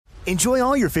Enjoy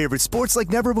all your favorite sports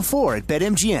like never before at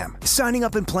BetMGM. Signing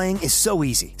up and playing is so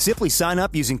easy. Simply sign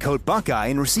up using code Buckeye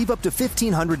and receive up to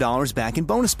 $1,500 back in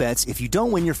bonus bets if you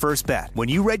don't win your first bet. When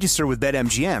you register with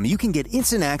BetMGM, you can get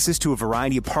instant access to a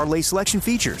variety of parlay selection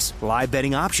features, live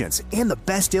betting options, and the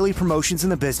best daily promotions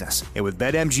in the business. And with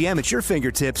BetMGM at your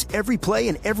fingertips, every play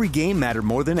and every game matter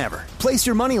more than ever. Place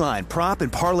your moneyline, prop,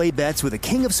 and parlay bets with the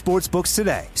king of sportsbooks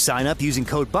today. Sign up using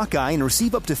code Buckeye and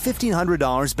receive up to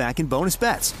 $1,500 back in bonus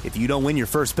bets if you don't win your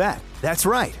first bet. That's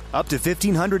right, up to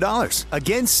 $1,500.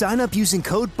 Again, sign up using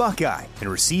code Buckeye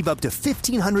and receive up to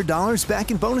 $1,500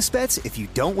 back in bonus bets if you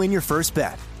don't win your first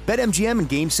bet. BetMGM and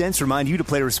GameSense remind you to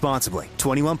play responsibly.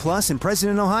 21 plus and present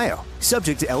in Ohio.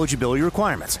 Subject to eligibility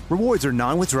requirements. Rewards are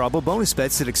non-withdrawable bonus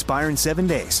bets that expire in 7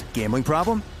 days. Gambling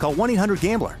problem? Call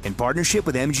 1-800-GAMBLER in partnership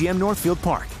with MGM Northfield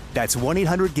Park. That's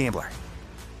 1-800-GAMBLER.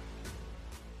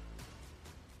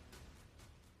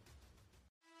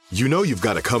 You know you've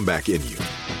got a comeback in you.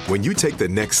 When you take the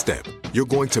next step, you're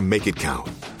going to make it count.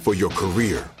 For your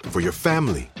career, for your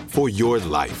family, for your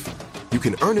life. You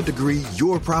can earn a degree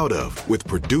you're proud of with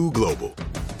Purdue Global.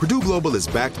 Purdue Global is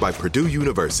backed by Purdue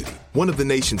University, one of the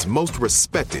nation's most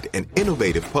respected and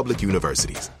innovative public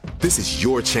universities. This is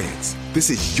your chance. This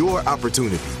is your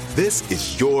opportunity. This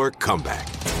is your comeback.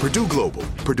 Purdue Global,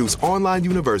 Purdue's online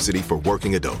university for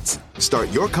working adults. Start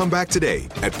your comeback today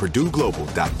at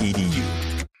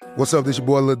purdueglobal.edu. What's up, this your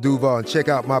boy Lil Duval, and check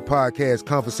out my podcast,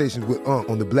 Conversations with Unc,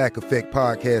 on the Black Effect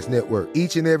Podcast Network.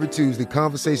 Each and every Tuesday,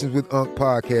 Conversations with Unc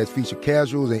podcast feature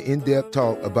casual and in-depth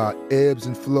talk about ebbs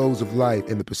and flows of life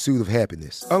and the pursuit of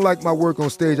happiness. Unlike my work on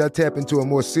stage, I tap into a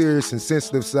more serious and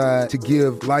sensitive side to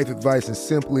give life advice and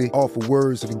simply offer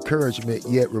words of encouragement,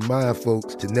 yet remind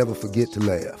folks to never forget to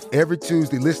laugh. Every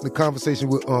Tuesday, listen to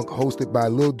Conversations with Unc, hosted by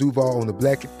Lil Duval on the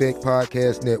Black Effect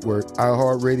Podcast Network,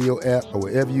 iHeartRadio app, or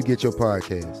wherever you get your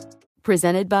podcasts.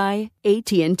 Presented by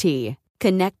AT&T.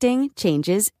 Connecting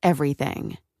changes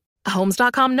everything.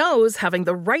 Homes.com knows having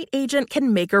the right agent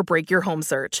can make or break your home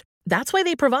search. That's why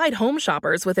they provide home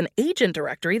shoppers with an agent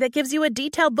directory that gives you a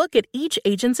detailed look at each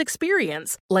agent's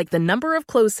experience, like the number of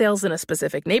closed sales in a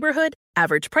specific neighborhood,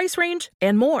 average price range,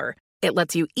 and more. It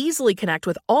lets you easily connect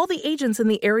with all the agents in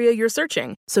the area you're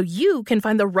searching, so you can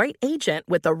find the right agent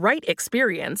with the right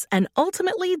experience and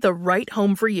ultimately the right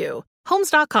home for you.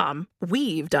 Homes.com.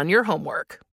 We've done your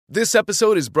homework. This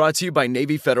episode is brought to you by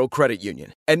Navy Federal Credit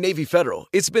Union. At Navy Federal,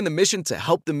 it's been the mission to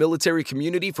help the military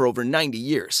community for over 90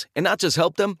 years. And not just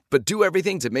help them, but do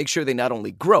everything to make sure they not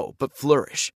only grow, but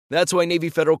flourish. That's why Navy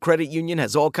Federal Credit Union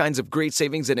has all kinds of great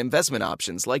savings and investment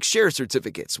options like share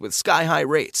certificates with sky-high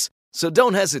rates. So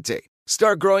don't hesitate.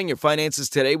 Start growing your finances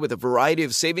today with a variety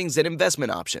of savings and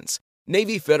investment options.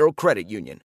 Navy Federal Credit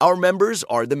Union. Our members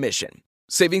are the mission.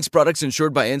 Savings products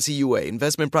insured by NCUA.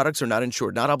 Investment products are not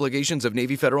insured, not obligations of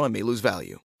Navy Federal and may lose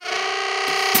value.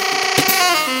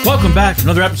 Welcome back to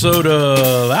another episode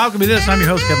of Alchemy This. I'm your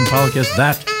host, Kevin Pollakis.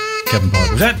 That Kevin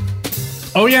Pollakis.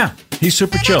 That? Oh, yeah. He's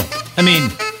super chill. I mean,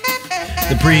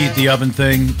 the preheat the oven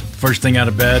thing, first thing out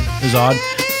of bed is odd.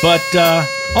 But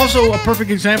also a perfect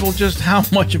example of just how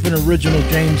much of an original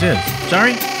James is.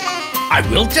 Sorry? I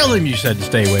will tell him you said to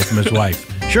stay away from his wife.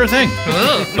 Sure thing.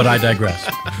 But I digress.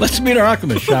 Let's meet our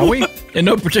alchemist, shall we? In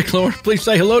no particular order, please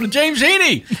say hello to James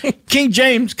Heaney. King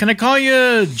James, can I call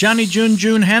you Johnny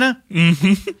June Hannah?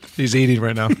 Mm-hmm. He's eating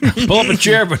right now. Pull up a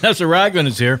chair. Vanessa Ragland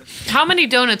is here. How many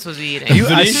donuts was he eating?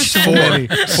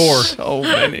 Four. So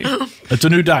many. It's a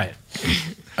new diet.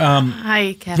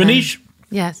 Hi, Kevin. Vanish?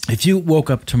 Yes. If you woke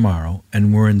up tomorrow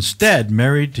and were instead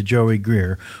married to Joey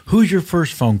Greer, who's your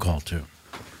first phone call to?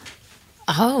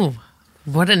 Oh,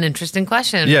 what an interesting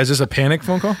question. Yeah, is this a panic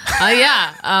phone call?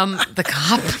 Yeah. The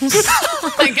cops,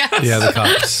 I guess. Yeah, the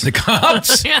cops. The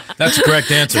cops? Yeah. That's the correct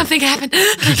answer. Something happened.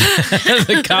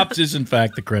 The cops is, in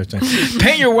fact, the correct answer.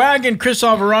 Paint your wagon. Chris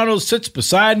Alvarado sits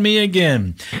beside me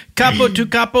again. Capo to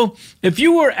Capo, if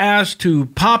you were asked to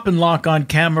pop and lock on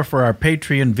camera for our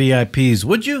Patreon VIPs,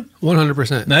 would you?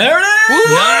 100%. There it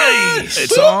is. Nice.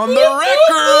 It's on the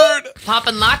record. Pop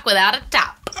and lock without a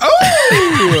top.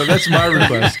 Oh, that's my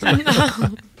request.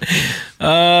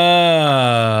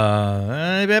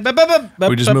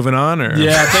 We just moving on, or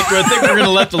yeah, I think we're gonna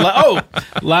let the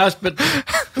last but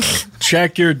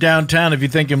check your downtown if you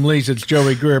think him least. It's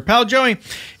Joey Greer. Pal Joey,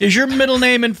 is your middle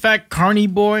name in fact Carney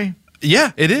Boy?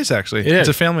 Yeah, it is actually. It's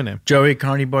a family name. Joey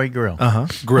Carney Boy Grill.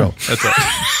 Grill. That's it.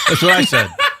 That's what I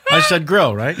said. I said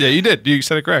grill, right? Yeah, you did. You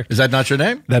said it correct. Is that not your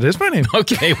name? That is my name.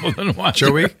 Okay, well then why?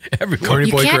 Sure we? Everybody.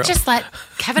 You can't just let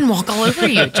Kevin walk all over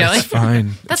you, Joey. It's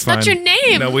fine. That's It's not fine. your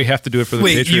name. No, we have to do it for the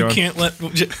Wait, Patreon. you can't let.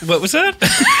 What was that?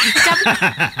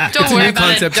 Don't worry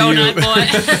about it, concept to you. donut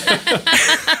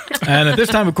boy. And at this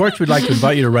time, of course, we'd like to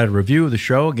invite you to write a review of the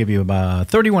show. I'll give you about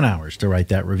 31 hours to write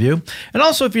that review. And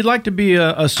also, if you'd like to be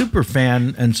a super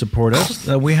fan and support us,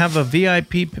 we have a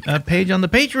VIP page on the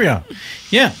Patreon.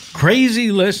 Yeah,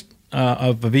 crazy list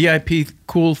of VIP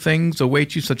cool things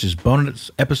await you, such as bonus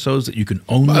episodes that you can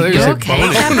only get. okay?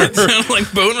 It sounded like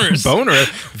boners. Boner.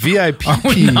 VIP. Are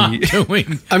we not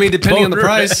doing I mean, depending on the boner-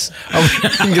 price, you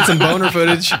can get some boner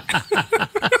footage.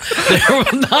 There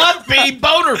will not be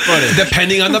boner footage.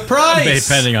 Depending on the price.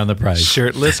 Depending on the price.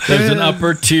 Shirtless. There's an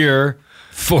upper tier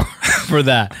for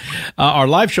that. Our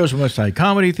live shows from West Side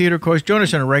Comedy Theater, of course. Join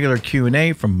us in a regular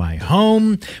Q&A from my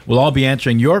home. We'll all be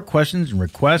answering your questions and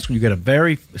requests. You get a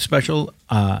very special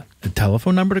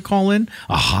telephone number to call in,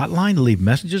 a hotline to leave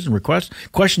messages and requests,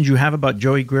 questions you have about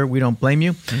Joey Greer, we don't blame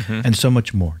you, and so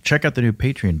much more. Check out the new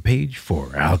Patreon page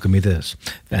for Alchemy This.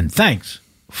 And thanks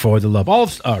for the love. All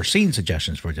of our scene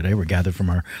suggestions for today were gathered from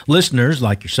our listeners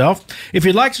like yourself. If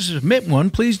you'd like to submit one,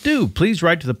 please do. Please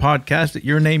write to the podcast at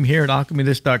your name here at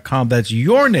alchemythis.com. That's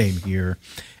your name here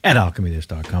at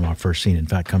alchemythis.com. Our first scene, in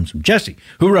fact, comes from Jesse,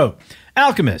 who wrote,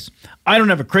 Alchemist, I don't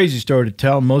have a crazy story to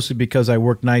tell, mostly because I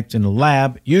work nights in a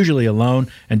lab, usually alone,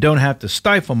 and don't have to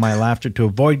stifle my laughter to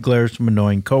avoid glares from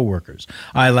annoying coworkers.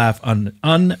 I laugh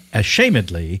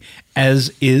unashamedly,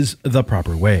 as is the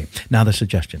proper way. Now the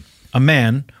suggestion. A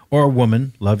man or a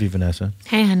woman, love you, Vanessa,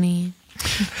 Hey, honey.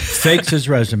 fakes his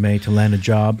resume to land a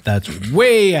job that's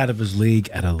way out of his league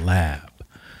at a lab.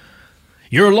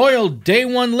 Your loyal day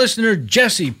one listener,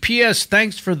 Jesse. P.S.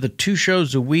 Thanks for the 2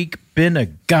 shows a week. Been a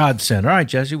godsend. All right,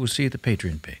 Jesse, we'll see you at the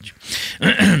Patreon page.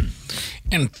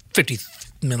 And 50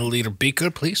 milliliter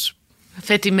beaker, please.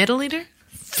 50 milliliter?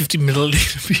 50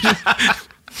 milliliter beaker.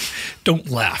 Don't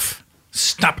laugh.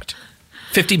 Stop it.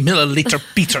 50 milliliter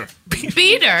beater.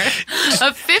 Beater?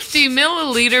 A 50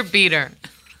 milliliter beater.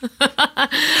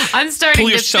 I'm starting Pull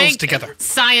to yourselves think, together.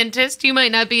 Scientist, you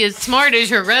might not be as smart as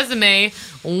your resume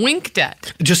winked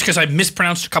at. Just because I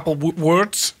mispronounced a couple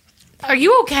words? Are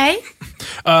you okay?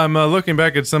 I'm looking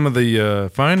back at some of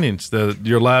the findings that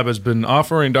your lab has been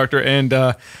offering, Doctor, and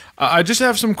I just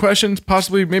have some questions,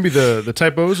 possibly maybe the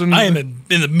typos. And I am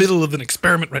in the middle of an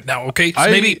experiment right now, okay? So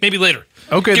maybe later.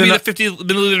 Okay, Give me then the 50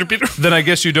 milliliter beater. Then I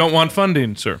guess you don't want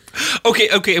funding, sir. Okay,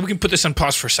 we can put this on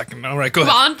pause for a second. All right, go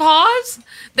ahead. On pause?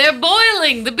 They're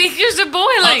boiling. The beakers are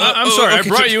boiling. I'm sorry, okay, I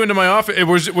brought so- you into my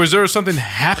office. Was there something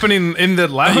happening in the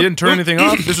lab? You didn't turn anything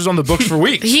off? This was on the books for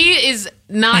weeks. He is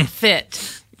not fit.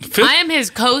 Fit? I am his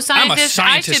co-scientist. I'm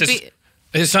a scientist. I should be.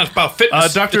 It's not about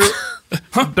fitness. Doctor,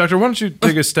 Doctor, why don't you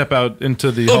take a step out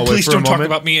into the Oh, hallway please for a don't talk moment?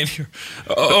 about me in here.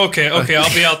 Okay, I'll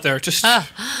be out there. Just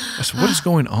So what is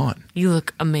going on? You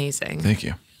look amazing. Thank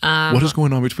you. What is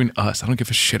going on between us? I don't give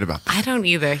a shit about that. I don't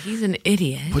either. He's an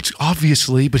idiot. But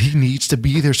obviously, he needs to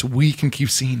be there so we can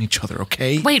keep seeing each other,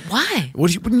 okay? Wait, why?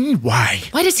 What do you mean, why?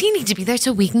 Why does he need to be there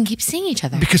so we can keep seeing each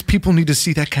other? Because people need to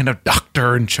see that kind of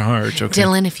doctor in charge, okay?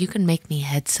 Dylan, if you can make me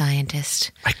head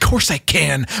scientist. Of course I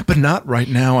can, but not right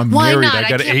now. I'm Why married. not? I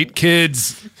got I can't- 8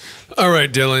 kids. All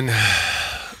right, Dylan.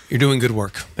 You're doing good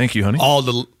work. Thank you, honey. All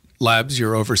the labs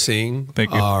you're overseeing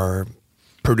Thank you. are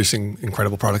producing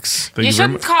incredible products. Thank you very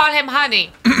much. call him honey.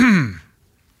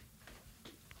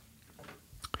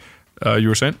 You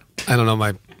were saying? I don't know,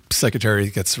 my secretary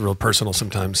gets real personal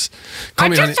sometimes. Call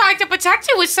me honey. trying to protect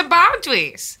you with some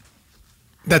boundaries.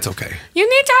 That's okay. You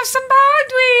need to have some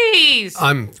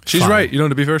boundaries. She's fine. right. You know,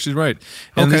 to be fair, she's right.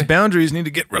 And Okay. these boundaries need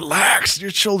to get relaxed. Your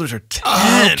shoulders are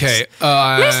tense. Okay.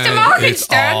 Mr.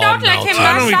 Morgenstern, don't let him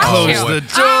Why don't we massage close you. the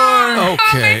door?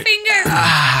 Okay.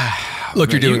 Fingers.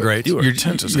 Look, you're doing great. you are you're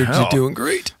tense as you're hell. doing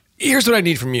great. Here's what I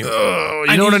need from you.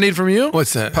 You know what I need from you?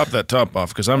 What's that? Pop that top off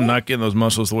because I'm not getting those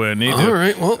muscles the way I need to. All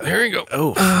right. Well, here you go.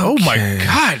 Oh my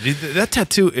God. That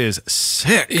tattoo is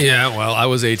sick. Yeah, well, I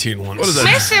was 18 once. What is that?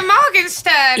 Mr.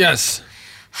 Morgenstern, Yes.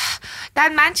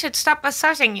 that man should stop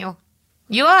assaulting you.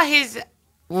 You are his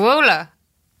ruler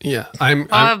Yeah. I'm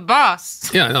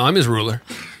boss. yeah, no, I'm his ruler.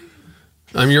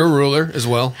 I'm your ruler as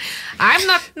well. I'm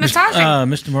not massaging.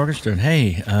 Mr. Morgenstern,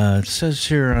 hey, it says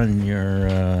here on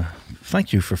your,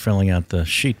 thank you for filling out the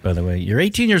sheet, by the way. You're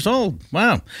 18 years old.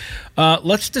 Wow.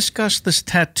 Let's discuss this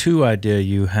tattoo idea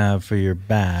you have for your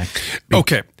back.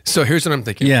 Okay, so here's what I'm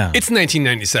thinking. Yeah. It's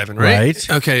 1997, right? Right.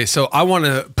 Okay, so I want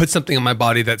to put something on my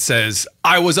body that says,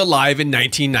 I was alive in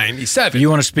 1997. You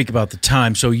want to speak about the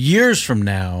time. So years from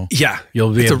now, yeah.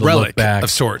 you'll be it's able a to relic look back. of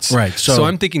sorts. Right. So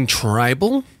I'm thinking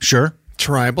tribal. Sure.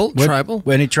 Tribal.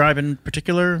 Any tribe in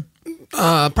particular?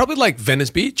 Probably like Venice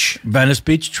Beach. Venice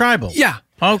Beach tribal. Yeah.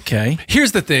 Okay.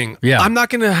 Here's the thing. Yeah. I'm not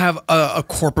going to have a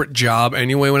corporate job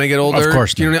anyway when I get older. Of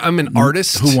course not. You know, I'm an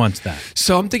artist. Who wants that?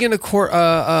 So I'm thinking of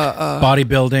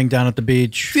bodybuilding down at the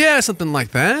beach. Yeah, something like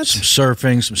that. Some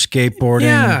surfing, some skateboarding.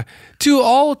 Yeah. Do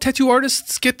all tattoo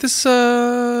artists get this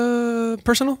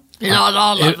personal? Not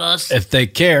all of us. If they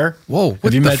care. Whoa, what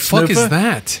Have you the met fuck Snoofa? is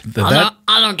that?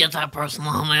 I don't get that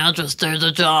personal, homie. I just do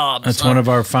the job. That's so one of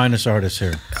our finest artists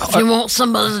here. If you want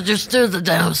somebody to just do the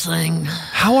damn thing.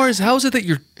 How is it that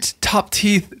your top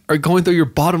teeth are going through your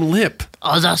bottom lip?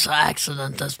 Oh, that's an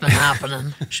accident that's been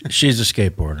happening. She's a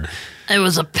skateboarder. It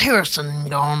was a piercing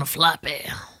going flappy.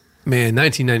 Man,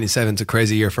 1997 is a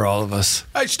crazy year for all of us.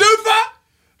 Hey, Snoofa!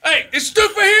 Hey, is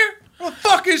Snoofa here? Where the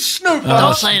fuck is Snoofa?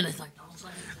 Don't say anything.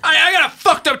 I got a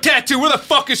fucked up tattoo. Where the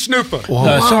fuck is Snoofa?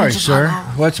 Sorry, sir.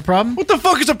 What's the problem? What the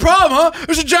fuck is the problem, huh?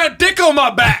 There's a giant dick on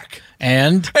my back.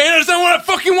 And that's not what I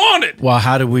fucking wanted. Well,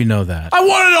 how do we know that? I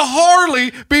wanted a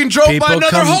Harley being drove by another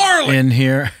come Harley. in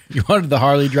here. You wanted the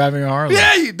Harley driving a Harley.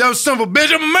 Yeah, you dumb son of a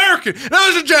bitch. I'm American. Now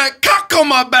there's a giant cock on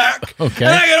my back. Okay.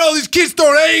 And I got all these kids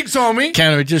throwing eggs on me.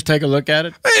 Can we just take a look at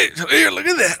it? Hey, here, look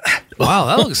at that. Wow,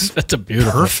 that looks that's a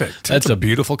beautiful. Perfect. That's a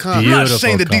beautiful cock. I'm not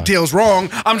saying the details wrong.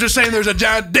 I'm just saying there's a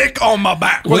giant dick on my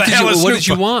back. What did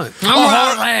you want?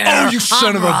 Oh, you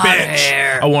son of a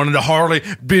bitch. I wanted a Harley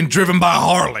being driven by a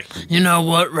Harley. You know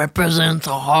what represents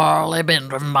a Harley being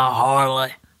driven by a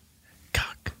Harley?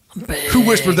 Cock. Who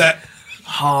whispered that?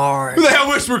 Hard. Who the hell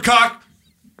whispered cock?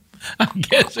 I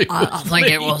guess it was I think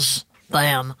it was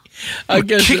them. I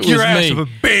guess kick it was your ass me. with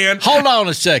a band. Hold on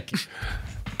a second.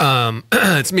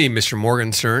 It's me, Mr.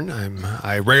 Morgenstern.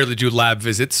 I rarely do lab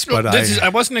visits, but I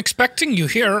wasn't expecting you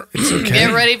here. It's okay.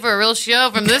 Get ready for a real show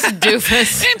from this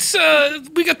doofus. It's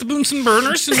we got the Bunsen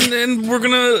burners, and we're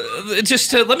gonna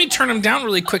just let me turn them down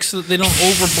really quick so that they don't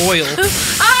overboil.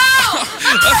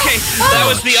 Okay, that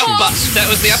was the up button. That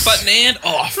was the up button and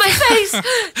off. My face.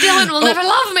 Dylan will never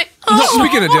love me. No,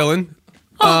 speaking of Dylan,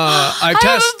 I've I have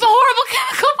tested. a horrible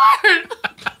chemical burn.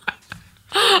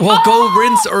 Well, go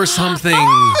rinse or something.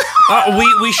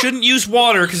 We shouldn't use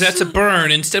water because that's a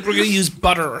burn. Instead, we're gonna use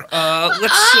butter.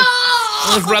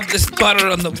 Let's rub this butter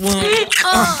on the wound.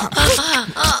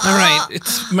 All right, it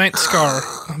might scar.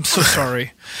 I'm so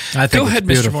sorry. I think Go it's ahead,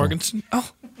 beautiful. Mr. Morgensen. Oh,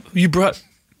 you brought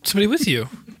somebody with you.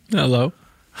 Hello.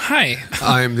 Hi.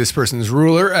 I am this person's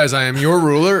ruler, as I am your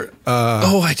ruler.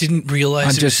 I didn't realize I'm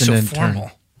it was just so an intern.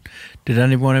 formal. Did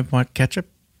anyone want ketchup?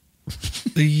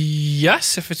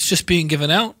 Yes, if it's just being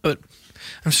given out, but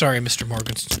I'm sorry, Mr.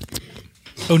 Morgensen.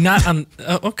 Oh, not on.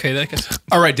 Okay, I guess.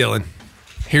 All right, Dylan.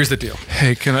 Here's the deal.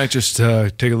 Hey, can I just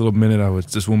take a little minute?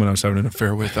 This woman I was having an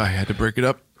affair with, I had to break it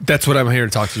up. That's what I'm here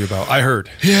to talk to you about. I heard.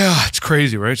 Yeah, it's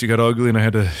crazy, right? She got ugly and I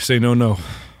had to say no.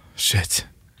 Shit.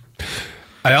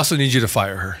 I also need you to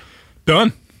fire her.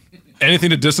 Done. Anything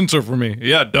to distance her from me.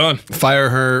 Yeah, done. Fire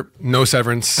her. No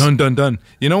severance. Done.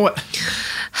 You know what?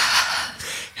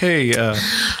 Hey,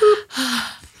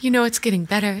 You know it's getting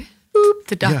better.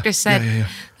 The doctor said. Yeah.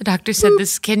 The doctor said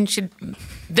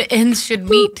the ends should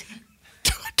meet.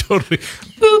 Totally.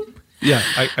 Yeah,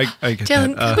 I get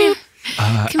Dylan, that. come here.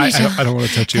 Come here, Dylan. I don't want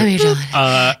to touch you. Come here,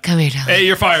 Dylan. Come here, Dylan. Hey,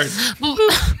 you're fired.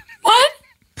 What?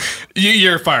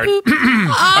 You're fired.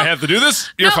 I have to do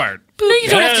this. You're fired. No, you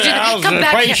don't have to do that. How's Come the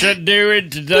back here. patient doing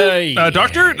today?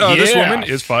 Doctor, this woman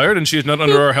is fired and she is not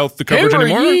under our health coverage Who are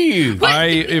anymore. you?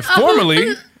 If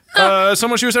formerly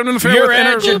someone she was having an affair You're with.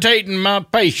 agitating my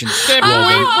patient. Step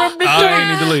away from the door.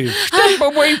 I need to leave. Step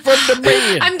away from the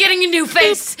bed. I'm getting a new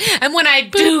face, and when I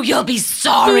do, you'll be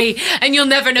sorry, and you'll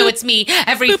never know it's me.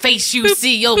 Every face you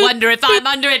see, you'll wonder if I'm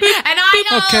under it, and I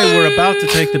know. Okay, we're about to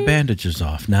take the bandages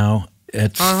off. Now,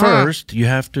 at first, you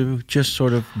have to just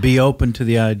sort of be open to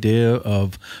the idea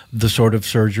of the sort of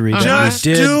surgery that Just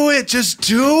we did. Just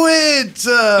do it.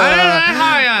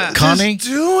 Connie, just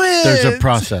do it. there's a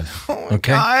process,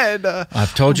 okay? God.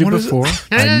 I've told you What is it? before.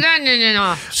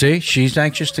 No. See, she's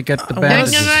anxious to get the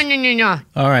bandages. No.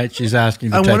 All right, she's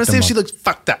asking to I take want to see them if she off. looks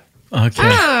fucked up.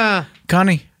 Okay.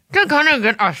 Connie, Get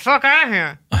the fuck out of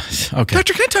here. okay.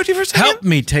 Doctor, can I talk to you for a second? Help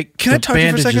me take Can I the talk to you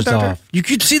for a bandages second, Doctor? off. You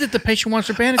can see that the patient wants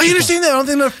her bandages I understand that. I don't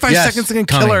think another 5 Yes. seconds can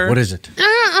Connie, kill her. what is it?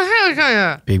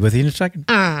 Be with you in a second.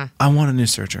 I want a new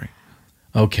surgery.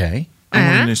 Okay. I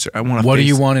want a new surgery. I want a What do face.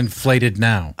 you want inflated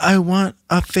now? I want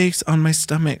a face on my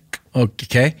stomach.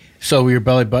 Okay. So your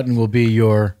belly button will be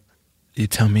your You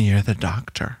tell me you're the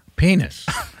doctor. penis.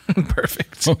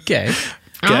 Perfect. Okay.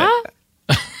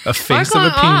 A face of a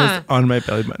going penis on? on my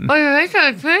belly button. Yeah.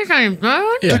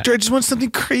 Doctor, I just want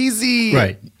something crazy.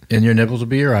 Right. And your nipples will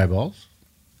be your eyeballs.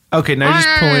 Okay, now you're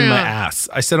just pulling my ass.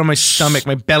 I said on my stomach,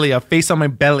 my belly, a face on my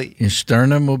belly. Your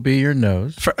sternum will be your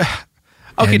nose. Okay,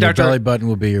 and your doctor. belly button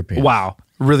will be your penis. Wow,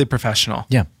 really professional.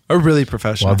 Yeah. Really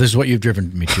professional. Well, this is what you've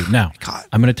driven me to. Now,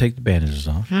 I'm going to take the bandages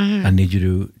off. Mhm. I need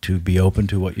you to be open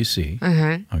to what you see.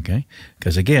 Mhm. Okay?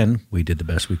 Because, again, we did the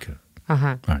best we could.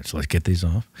 Uh-huh. All right, so let's get these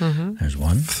off. Mhm. There's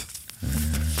 1,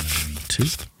 2,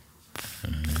 3.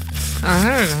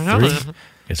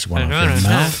 It's one off your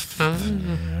mouth. All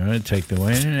right, take the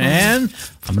way. And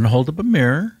I'm going to hold up a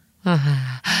mirror. My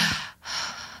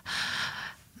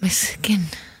skin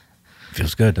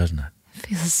Feels good, doesn't it?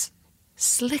 feels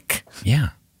slick. Yeah.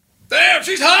 Damn,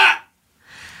 she's hot.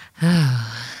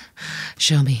 Oh,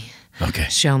 show me. Okay.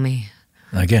 Show me.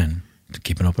 Again, to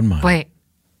keep an open mind. Wait,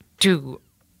 do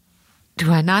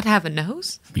I not have a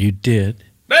nose? You did.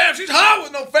 Damn, she's hot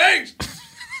with no face.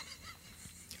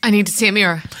 I need to see a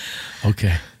mirror.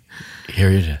 Okay. Here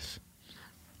it is.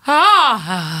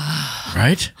 Ah.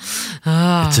 Right?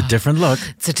 Ah. It's a different look.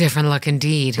 It's a different look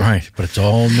indeed. Right, but it's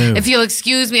all new. If you'll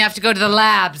excuse me, I have to go to the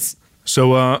labs.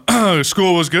 So,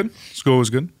 school was good? School was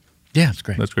good? Yeah, it's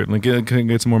great. That's great. Like, can I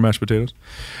get some more mashed potatoes?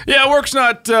 Yeah, work's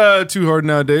not too hard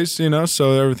nowadays,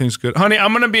 so everything's good. Honey,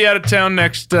 I'm going to be out of town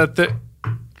next...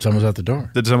 Someone's at the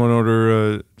door. Did someone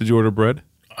order... did you order bread?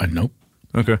 Nope.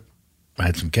 Okay. I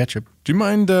had some ketchup. Do you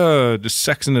mind just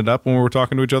sexing it up when we're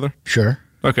talking to each other? Sure.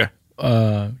 Okay.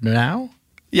 Now?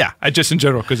 Yeah, I just in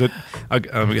general, because I'm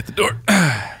going to get the door.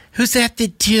 Who's at the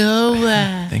door?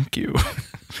 Thank you.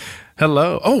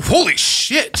 Hello. Oh, holy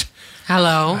shit.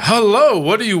 Hello. Hello,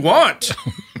 what do you want?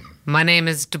 My name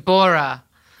is Deborah.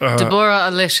 Deborah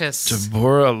Alicious.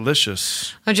 Deborah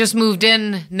Alicious. I just moved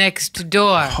in next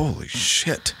door. Holy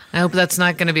shit. I hope that's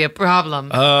not going to be a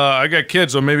problem. I got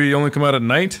kids, so maybe you only come out at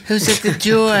night? Who's at the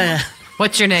door?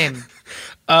 What's your name?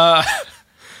 Dylan?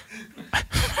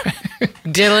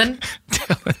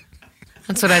 Dylan.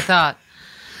 That's what I thought.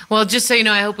 Well, just so you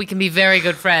know, I hope we can be very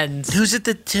good friends. Who's at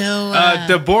the door?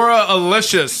 Deborah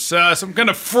Alicious, some kind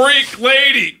of freak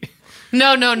lady.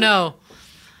 No.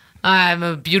 I'm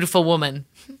a beautiful woman.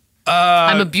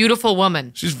 I'm a beautiful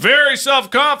woman. She's very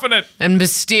self-confident. And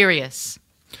mysterious.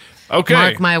 Okay.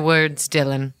 Mark my words,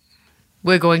 Dylan.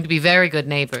 We're going to be very good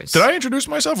neighbors. Did I introduce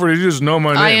myself, or did you just know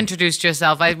my name? I introduced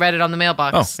yourself. I read it on the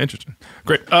mailbox. Oh, interesting.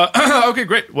 Great. Okay,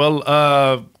 great.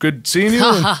 Well, good seeing you.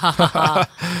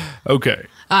 Okay.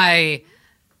 I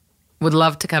would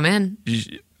love to come in.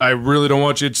 I really don't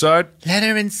want you inside. Let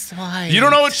her inside. You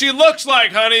don't know what she looks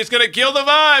like, honey. It's going to kill the vibe.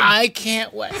 I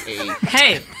can't wait.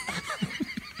 Hey.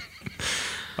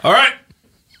 All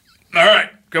right.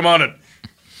 Come on in.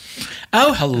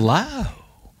 Oh, hello.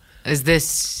 Is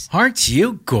this... Aren't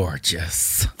you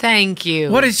gorgeous? Thank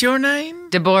you. What is your name?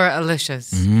 Deborah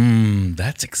Alicious.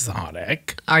 That's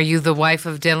exotic. Are you the wife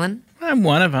of Dylan? I'm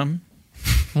one of them.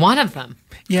 One of them?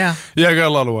 Yeah. Yeah, I got a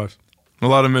lot of wives. A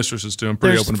lot of mistresses, too. I'm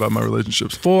pretty There's open about my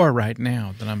relationships. 4 right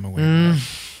now that I'm aware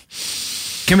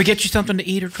of. Can we get you something to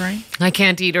eat or drink? I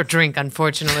can't eat or drink,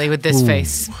 unfortunately, with this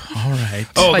face. All right.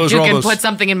 Oh, but those you are all can those... put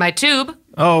something in my tube.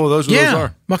 Oh, those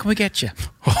are. What can we get you?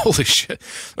 Holy shit.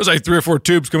 There's like 3 or 4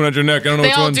 tubes coming out your neck. I don't know They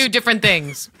which all ones. do different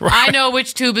things. I know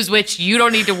which tube is which. You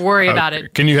don't need to worry about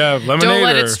it. Can you have lemonade? Don't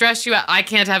let or... it stress you out. I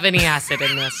can't have any acid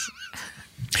in this.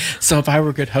 So if I were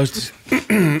a good hostess...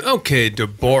 Okay,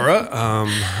 Deborah.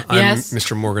 Yes? I'm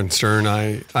Mr. Morgenstern.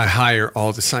 I hire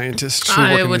all the scientists who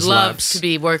work I in would these love labs. to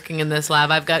be working in this lab.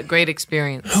 I've got great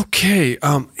experience. Okay,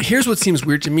 here's what seems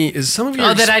weird to me is some of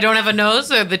your... Oh, that I don't have a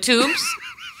nose or the tubes?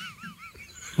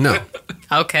 No.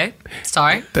 Okay,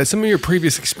 sorry. That some of your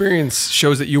previous experience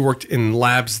shows that you worked in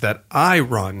labs that I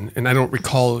run, and I don't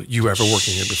recall you ever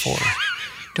working here before.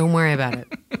 Don't worry about it.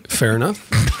 Fair enough.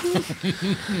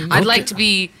 I'd like to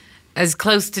be as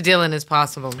close to Dylan as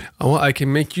possible. Oh, well, I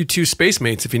can make you 2 space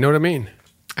mates, if you know what I mean.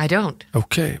 I don't.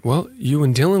 Okay, well, you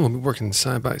and Dylan will be working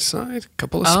side by side. A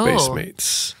couple of space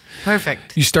mates.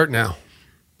 Perfect. You start now.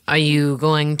 Are you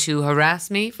going to harass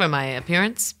me for my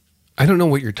appearance? I don't know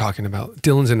what you're talking about.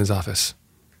 Dylan's in his office.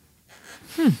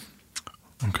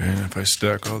 Okay, and if I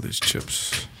stack all these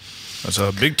chips, that's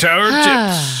a big tower of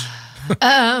chips.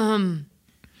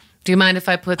 Do you mind if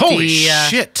I put Holy the...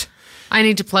 shit. I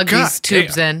need to plug God these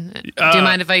tubes in. Do you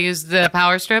mind if I use the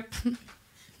power strip?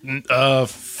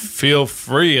 Feel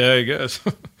free, I guess.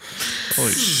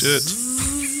 Holy shit.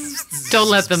 Don't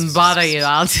let them bother you.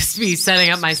 I'll just be setting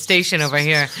up my station over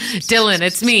here. Dylan,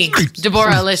 it's me,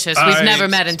 Deborah Alicious. We've never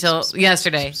met until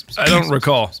yesterday. I don't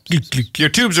recall. Your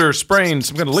tubes are spraying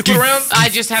some kind of liquid around? I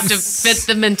just have to fit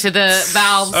them into the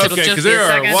valves. It'll Okay, just because be they a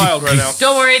are second. wild right now.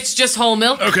 Don't worry, it's just whole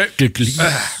milk. Okay.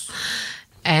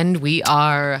 And we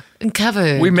are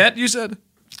covered. We met, you said?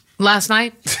 Last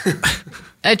night?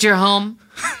 At your home?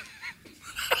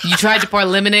 You tried to pour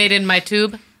lemonade in my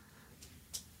tube?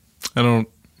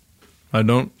 I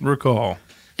don't recall.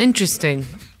 Interesting.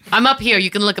 I'm up here. You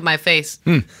can look at my face.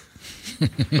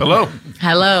 Hello.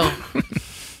 Hello.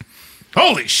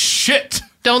 Holy shit!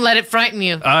 Don't let it frighten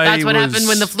you. That's what happened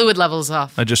when the fluid level's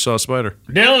off. I just saw a spider.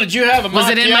 Dylan, did you have a macchiato? Was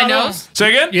it in my nose? Say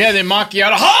again? Yeah, the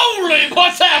macchiato. Holy,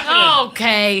 what's happening?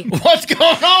 Okay. What's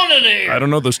going on in here? I don't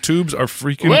know. Those tubes are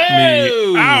freaking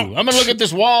Whoa! me out. I'm gonna look at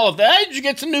this wall. Hey, did you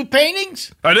get some new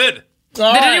paintings? I did. Did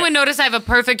anyone notice I have a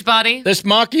perfect body? This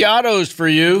macchiato's for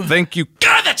you. Thank you.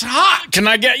 God, that's hot. Can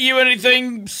I get you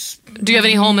anything? Do you have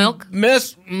any whole milk?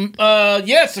 Miss?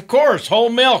 Yes, of course. Whole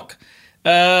milk.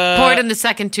 Pour it in the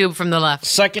second tube from the left.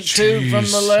 Second tube from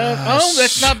the left. Oh,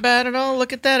 that's not bad at all.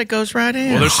 Look at that. It goes right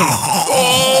in. Well, there's some.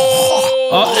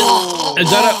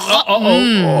 Is that a?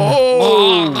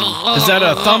 Is that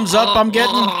a thumbs up I'm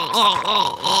getting?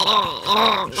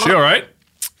 She all right?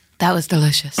 That was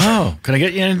delicious. Oh, can I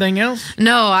get you anything else?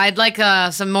 No, I'd like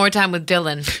some more time with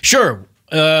Dylan. Sure.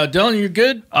 Dylan, you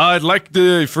good? I'd like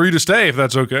for you to stay, if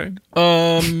that's okay.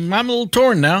 I'm a little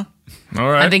torn now. All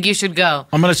right. I think you should go.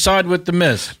 I'm going to side with the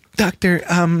miss. Doctor,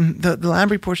 the lab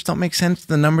reports don't make sense,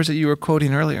 the numbers that you were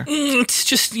quoting earlier. It's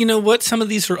just, you know what? Some of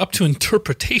these are up to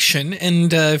interpretation,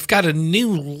 and I've got a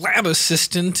new lab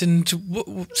assistant, and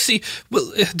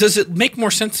does it make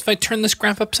more sense if I turn this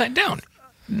graph upside down?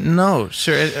 No,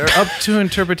 sir. Up to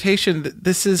interpretation,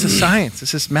 this is a science.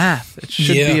 This is math. It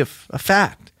should be a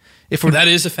fact. That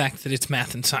is a fact that it's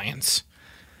math and science.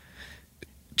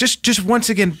 Just once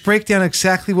again, break down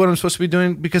exactly what I'm supposed to be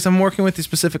doing, because I'm working with these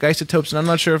specific isotopes, and I'm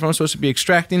not sure if I'm supposed to be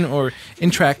extracting or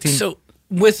interacting. So,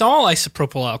 with all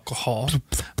isopropyl alcohol,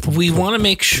 we want to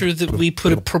make sure that we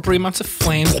put appropriate amounts of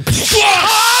flame. Oh, my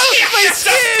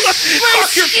skin!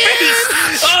 Fuck your face!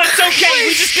 Oh, it's okay.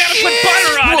 We just gotta put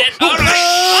butter on it. All right.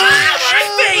 Oh, my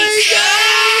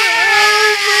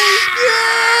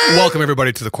face! Welcome,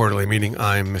 everybody, to the quarterly meeting.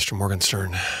 I'm Mr.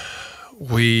 Morgenstern.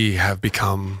 We have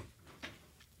become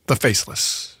the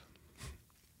Faceless.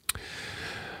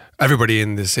 Everybody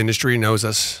in this industry knows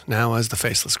us now as the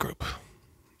Faceless Group.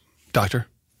 Doctor,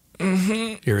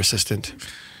 your assistant,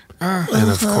 and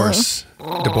of course,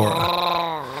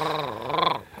 Deborah.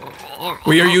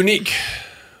 We are unique.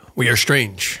 We are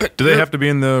strange. Do they have to be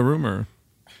in the room, or?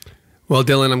 Well,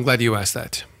 Dylan, I'm glad you asked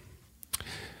that.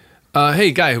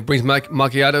 Hey, guy who brings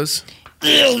macchiatos.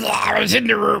 Yeah, I was in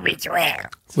the room as well.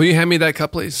 Will you hand me that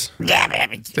cup, please? Yeah,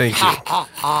 baby. Thank you.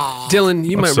 Dylan,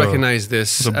 you might recognize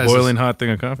this as a boiling hot thing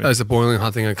of coffee. As a boiling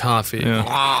hot thing of coffee.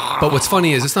 Yeah. But what's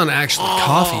funny is it's not actually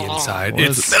coffee inside.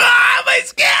 It's my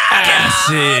skin!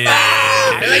 acid.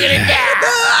 Look at it there.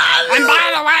 And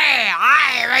by the way,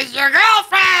 I was your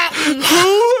girlfriend.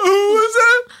 Who was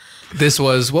that? This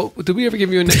was, what, did we ever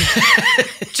give you a name?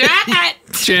 Janet!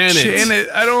 Janet.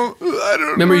 I don't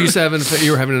remember you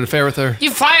were having an affair with her?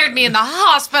 You fired me in the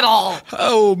hospital.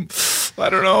 Oh, I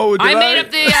don't know. I made up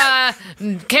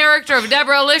the character of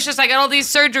Deborah Alicious. I got all these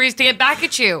surgeries to get back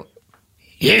at you.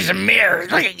 Here's a mirror.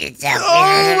 Look at yourself.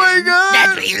 Oh, my God.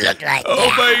 That's what you look like.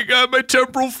 Oh, my God. My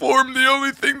temporal form, the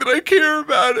only thing that I care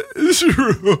about is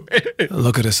ruined.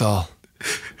 Look at us all.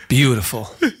 Beautiful.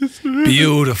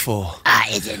 Beautiful.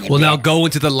 Isn't it We'll now go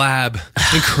into the lab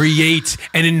and create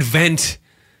and invent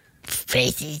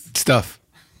faces? Stuff.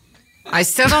 I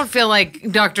still don't feel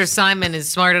like Dr. Simon is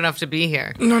smart enough to be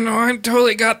here. No, I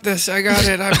totally got this. I got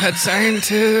it. I've had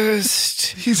scientists.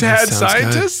 He's had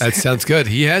scientists? That sounds good.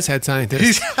 He has had scientists.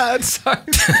 He's had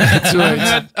scientists. That's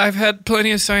right. I've had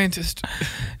plenty of scientists.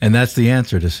 And that's the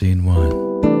answer to scene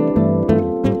one.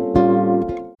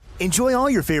 Enjoy all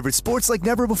your favorite sports like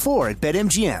never before at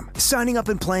BetMGM. Signing up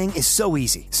and playing is so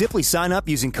easy. Simply sign up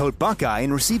using code Buckeye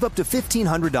and receive up to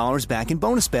 $1,500 back in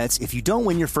bonus bets if you don't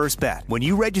win your first bet. When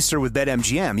you register with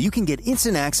BetMGM, you can get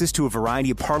instant access to a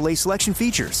variety of parlay selection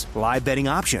features, live betting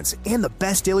options, and the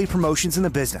best daily promotions in the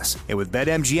business. And with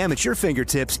BetMGM at your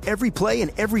fingertips, every play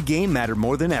and every game matter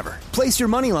more than ever. Place your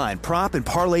moneyline, prop, and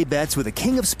parlay bets with the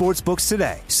king of sportsbooks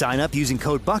today. Sign up using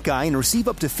code Buckeye and receive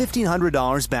up to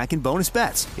 $1,500 back in bonus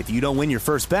bets if you don't win your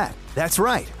first bet. That's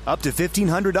right, up to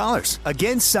 $1,500.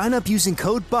 Again, sign up using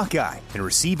code Buckeye and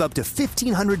receive up to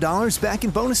 $1,500 back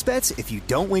in bonus bets if you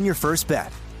don't win your first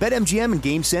bet. BetMGM and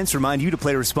GameSense remind you to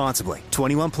play responsibly.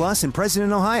 21 plus and present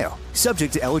in Ohio.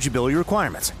 Subject to eligibility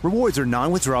requirements. Rewards are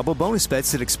non-withdrawable bonus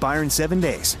bets that expire in 7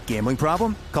 days. Gambling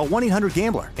problem? Call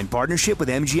 1-800-GAMBLER in partnership with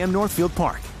MGM Northfield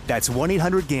Park. That's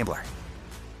 1-800-GAMBLER.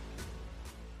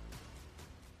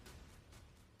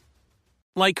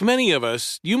 Like many of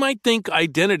us, you might think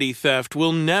identity theft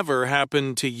will never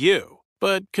happen to you.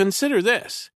 But consider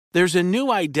this. There's a new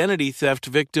identity theft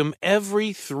victim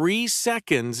every 3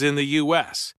 seconds in the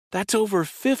U.S. That's over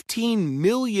 15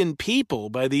 million people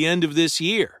by the end of this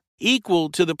year, equal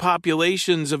to the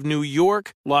populations of New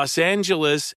York, Los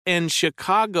Angeles, and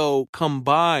Chicago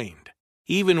combined.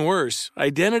 Even worse,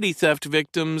 identity theft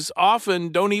victims often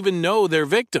don't even know they're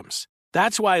victims.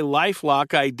 That's why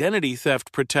LifeLock Identity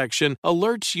Theft Protection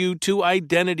alerts you to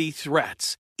identity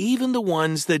threats, even the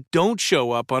ones that don't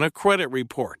show up on a credit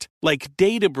report, like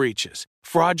data breaches,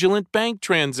 fraudulent bank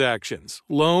transactions,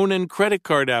 loan and credit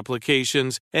card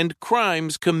applications, and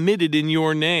crimes committed in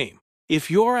your name.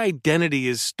 If your identity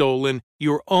is stolen,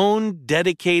 your own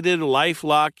dedicated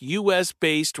LifeLock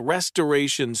US-based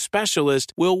restoration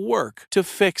specialist will work to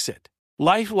fix it.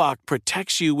 LifeLock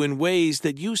protects you in ways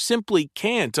that you simply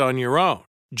can't on your own.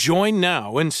 Join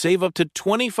now and save up to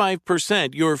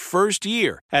 25% your first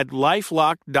year at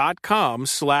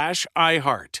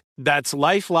LifeLock.com/iHeart. That's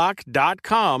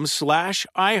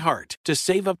LifeLock.com/iHeart to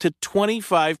save up to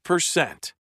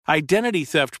 25%. Identity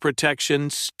theft protection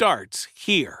starts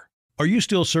here. Are you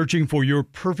still searching for your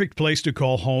perfect place to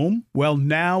call home? Well,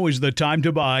 now is the time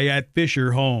to buy at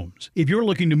Fisher Homes. If you're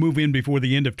looking to move in before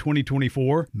the end of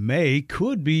 2024, May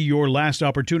could be your last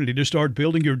opportunity to start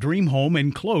building your dream home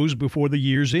and close before the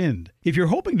year's end. If you're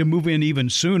hoping to move in even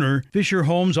sooner, Fisher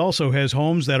Homes also has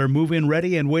homes that are move-in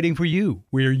ready and waiting for you,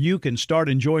 where you can start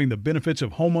enjoying the benefits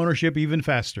of homeownership even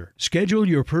faster. Schedule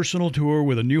your personal tour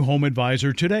with a new home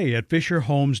advisor today at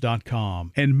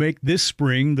FisherHomes.com and make this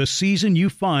spring the season you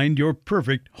find your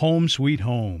perfect home sweet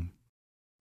home.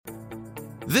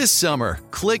 This summer,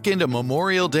 click into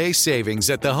Memorial Day savings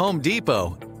at the Home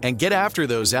Depot and get after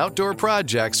those outdoor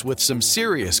projects with some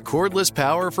serious cordless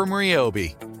power from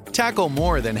Ryobi. Tackle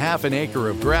more than half an acre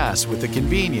of grass with the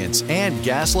convenience and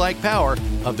gas-like power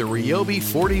of the Ryobi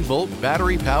 40-volt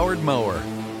battery-powered mower.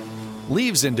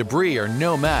 Leaves and debris are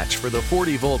no match for the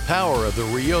 40-volt power of the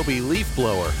Ryobi leaf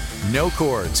blower. No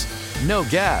cords, no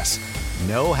gas,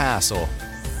 no hassle.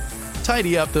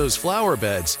 Tidy up those flower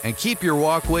beds and keep your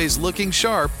walkways looking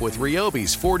sharp with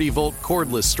Ryobi's 40-volt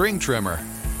cordless string trimmer.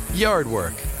 Yard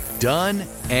work, done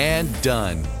and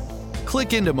done.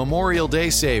 Click into Memorial Day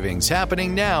savings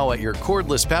happening now at your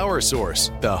cordless power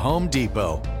source, the Home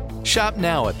Depot. Shop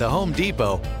now at the Home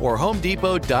Depot or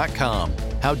HomeDepot.com.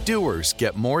 How doers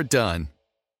get more done.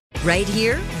 Right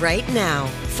here, right now.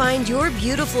 Find your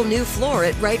beautiful new floor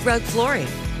at Right Rug Flooring.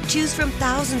 Choose from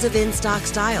thousands of in-stock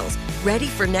styles, ready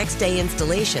for next day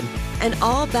installation, and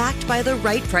all backed by the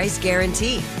right price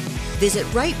guarantee. Visit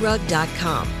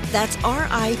rightrug.com. That's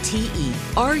RITERUG.com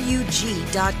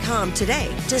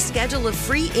today to schedule a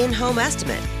free in-home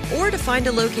estimate or to find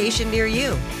a location near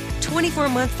you.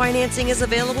 24-month financing is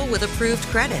available with approved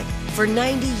credit. For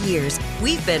 90 years,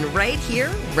 we've been right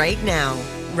here, right now.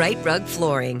 Right Rug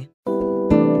Flooring.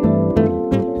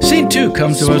 Scene 2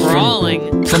 comes to us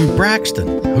from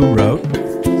Braxton, who wrote,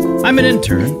 I'm an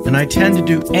intern, and I tend to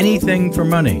do anything for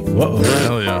money. Whoa.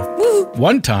 Hell yeah.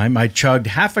 One time, I chugged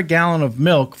half a gallon of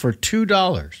milk for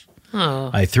 $2. Oh.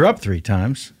 I threw up 3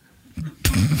 times.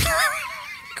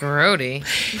 Grody.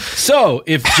 So,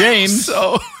 if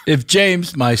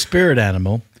James, my spirit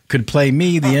animal, could play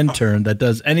me, the intern, that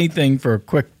does anything for a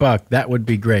quick buck, that would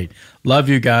be great. Love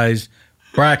you guys.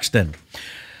 Braxton.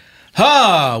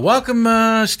 Welcome,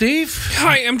 Steve.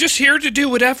 Hi, I'm just here to do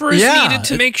whatever is needed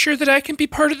to make sure that I can be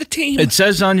part of the team. It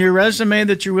says on your resume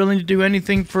that you're willing to do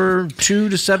anything for $2 to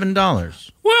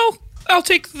 $7. Well, I'll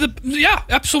take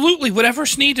absolutely,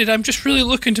 whatever's needed. I'm just really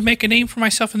looking to make a name for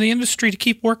myself in the industry to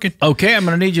keep working. Okay, I'm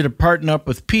going to need you to partner up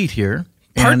with Pete here.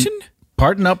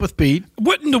 Partner up with Pete.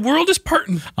 What in the world is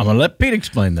parton? I'm going to let Pete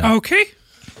explain that. Okay.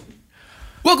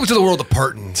 Welcome to the world of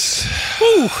partons.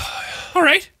 Ooh, all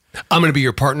right. I'm going to be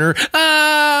your partner.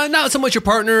 Not so much your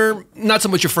partner, not so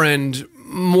much your friend,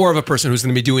 more of a person who's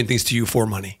going to be doing things to you for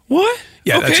money. What?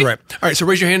 Yeah, okay. That's right. All right, so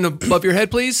raise your hand above your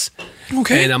head, please.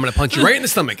 Okay. And I'm going to punch you right in the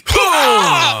stomach.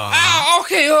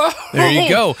 Okay. There you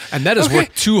go. And that is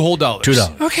worth $2 whole.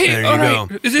 $2. Okay, there all you right.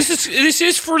 go. This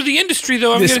is for the industry,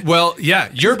 though.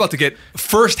 You're about to get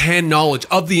first-hand knowledge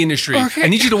of the industry. Okay. I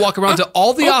need you to walk around to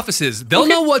all the offices. They'll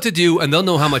know what to do, and they'll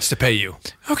know how much to pay you.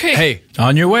 Okay. Hey.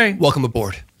 On your way. Welcome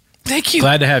aboard. Thank you.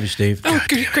 Glad to have you, Steve. Oh,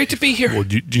 great to be here. Well,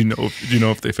 do you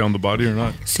know if they found the body or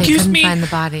not? Excuse me. Find the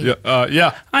body.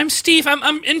 Yeah. I'm Steve.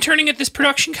 I'm interning at this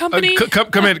production company.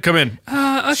 Come in.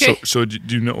 Okay. So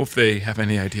do you know if they have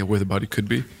any idea where the body could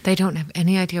be? They don't have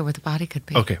any idea where the body could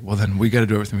be. Okay. Well, then we got to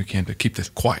do everything we can to keep this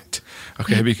quiet.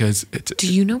 Okay, Yeah. because it's.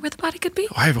 Do you know where the body could be?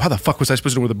 How the fuck was I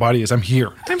supposed to know where the body is? I'm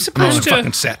here. I'm supposed on a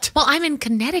fucking set. Well, I'm in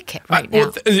Connecticut right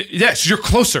now. Yes, you're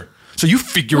closer. So you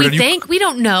figure it out. We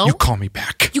don't know. You call me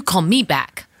back. You call me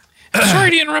back.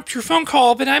 Sorry to interrupt your phone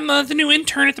call, but I'm the new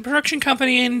intern at the production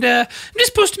company, and I'm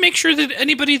just supposed to make sure that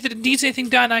anybody that needs anything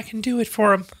done, I can do it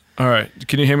for them. All right.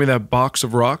 Can you hand me that box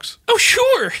of rocks? Oh,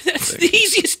 sure. That's the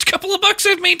easiest couple of bucks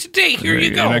I've made today. Here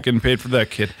you go. You're not getting paid for that,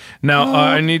 kid. Now,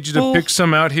 I need you to pick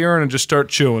some out here and just start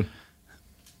chewing.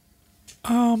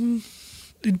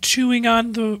 Chewing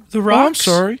on the rocks?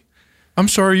 Oh, I'm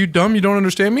sorry. You dumb? You don't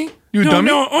understand me? You a dummy?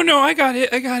 No. Oh, no, I got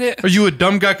it. Are you a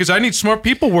dumb guy? Because I need smart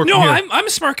people working No, here. I'm a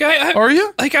smart guy. Are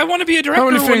you? Like, I want to be a director.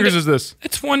 How many fingers is this?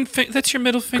 It's one finger. That's your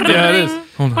middle finger. Yeah, it is.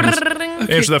 Hold on.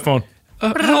 Okay. Answer that phone.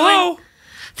 Hello?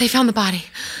 They found the body.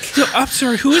 I'm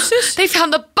sorry, who is this? They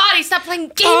found the body. Stop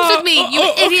playing games with me, you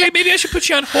idiot. Okay, maybe I should put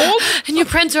you on hold. And your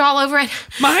prints are all over it.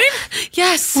 Mine?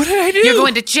 Yes. What did I do? You're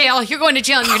going to jail. And you're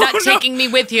not taking me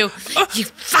with you. You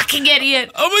fucking idiot.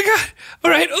 Oh, my God.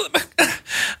 All right.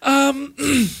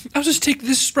 I'll just take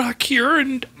this rock here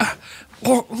and...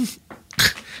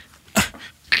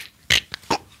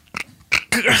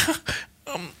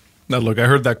 Now, look, I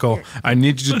heard that call. I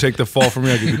need you to take the fall from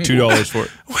me. I'll give you $2 for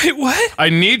it. Wait, what? I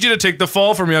need you to take the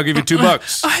fall from me. I'll give you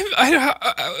 $2.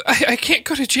 I can't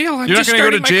go to jail. You're not going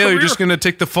to go to jail. You're just going to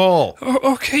take the fall.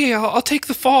 Okay, I'll take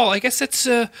the fall. I guess that's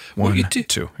what you do.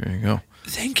 2. Here you go.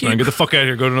 Thank you. Now get the fuck out of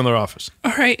here. Go to another office.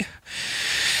 All right.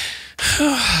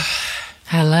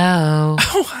 Hello.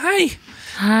 Oh, hi.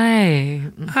 Hi.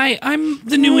 Hi, I'm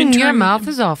the new intern. Your mouth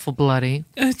is awful bloody.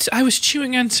 I was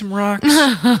chewing on some rocks.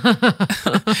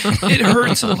 It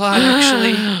hurts a lot,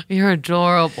 actually. You're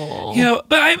adorable. Yeah,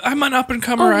 but I'm an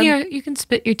up-and-comer. Oh, here, you can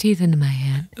spit your teeth into my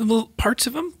hand. Little parts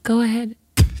of them? Go ahead.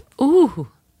 Ooh.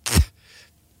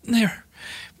 There.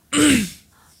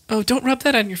 Oh, don't rub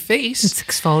that on your face. It's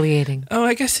exfoliating. Oh,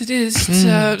 I guess it is.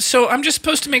 It's, so I'm just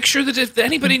supposed to make sure that if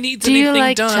anybody needs anything done... Do you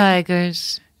like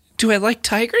tigers? Do I like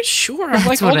tigers? Sure. I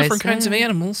like all different kinds of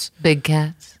animals. Big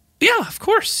cats? Yeah, of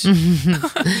course.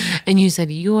 And you said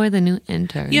you are the new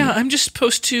intern. Yeah, I'm just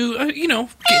supposed to, get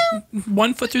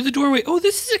 1 foot through the doorway. Oh,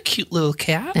 this is a cute little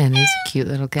cat. And it's a cute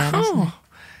little cat, isn't it?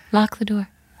 Lock the door.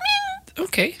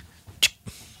 Okay.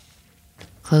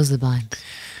 Close the blinds.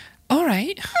 All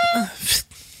right.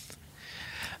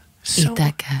 Eat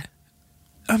that cat.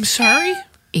 I'm sorry?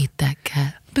 Eat that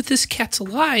cat. But this cat's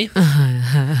alive.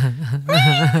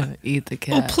 Eat the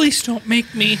cat. Oh, please don't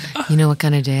make me. You know what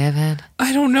kind of day I've had?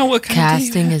 I don't know what kind of day.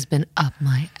 Casting has been up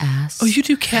my ass. Oh, you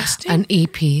do casting? An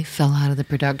EP fell out of the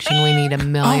production. We need $1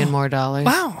 million more dollars.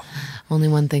 Wow. Only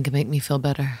one thing can make me feel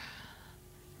better.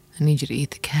 I need you to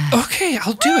eat the cat. Okay,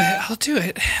 I'll do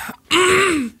it.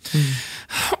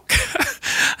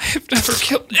 I've never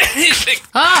killed anything.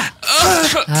 Oh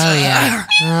yeah.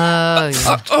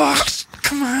 Oh,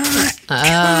 come on.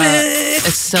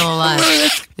 It's still alive.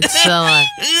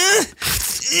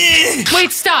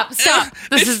 Wait, stop.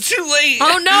 This is too late.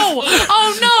 Oh no.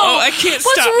 Oh, I can't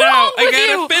What's stop wrong now. with I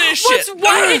gotta you? finish it.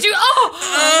 Why did you?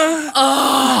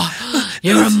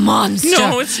 You're a monster.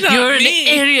 No, it's not You're me.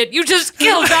 an idiot. You just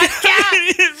killed that cat.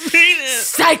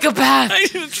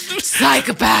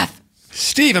 Psychopath.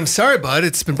 Steve, I'm sorry, bud.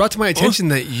 It's been brought to my attention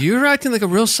that you're acting like a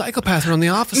real psychopath around the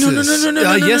offices. No.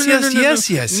 Yes.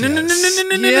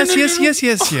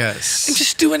 I'm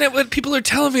just doing it what people are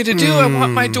telling me to do. I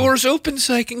want my doors open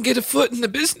so I can get a foot in the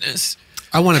business.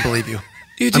 I want to believe you.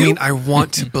 You do? I mean, I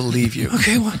want to believe you.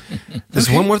 Okay, well. There's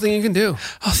one more thing you can do.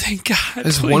 Oh, thank God.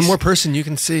 There's one more person you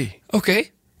can see.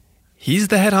 Okay. He's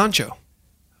the head honcho.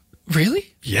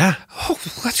 Really? Yeah. Oh,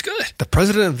 that's good. The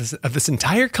president of this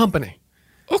entire company.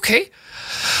 Okay.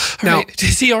 Now, right.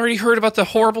 Has he already heard about the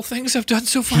horrible things I've done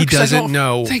so far? He doesn't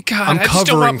know. Thank God. I'm I just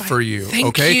don't covering want for you. Thank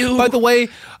okay. you. By the way,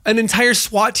 an entire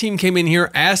SWAT team came in here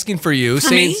asking for you,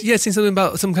 saying something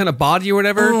about some kind of body or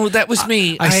whatever. Oh, that was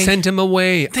me. I sent him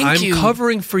away. Thank you. I'm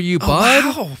covering for you,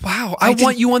 bud. Wow. I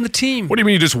want you on the team. What do you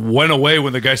mean you just went away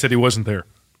when the guy said he wasn't there?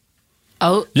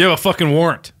 Oh. You have a fucking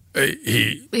warrant.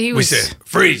 We said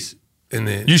freeze. And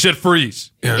then you said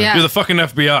freeze. Yeah. You're the fucking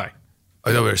FBI.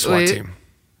 I know we're a SWAT team.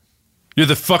 You're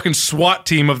the fucking SWAT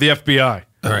team of the FBI.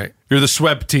 All right. You're the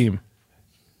SWEB team.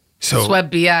 So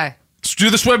Sweb BI.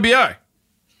 You're the SWEB BI.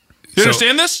 You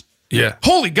understand this? Yeah.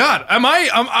 Holy God.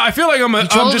 I feel like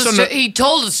He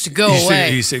told us to go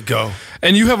away. He said go.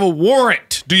 And you have a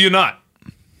warrant, do you not?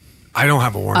 I don't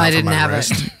have a warrant. I didn't have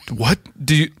arrest. it. What?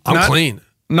 Do you? I'm clean.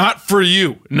 Not for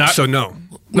you. So no.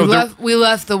 We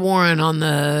left the warrant on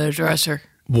the dresser.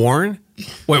 Warren?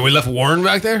 Wait, we left Warren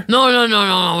back there? No.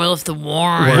 We left the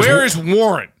warrant. Where is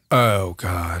Warren? Oh,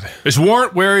 God. Is Warren?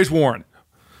 Where is Warren?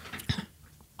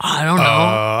 I don't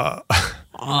know.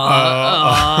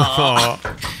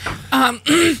 I'm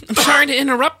sorry to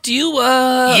interrupt you.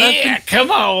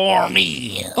 Come on,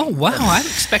 me. Oh, wow. I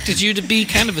expected you to be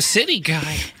kind of a city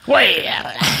guy.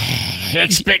 Well,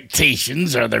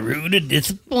 expectations are the root of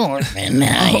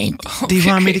disappointment. Do you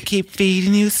want me to keep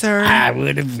feeding you, sir? I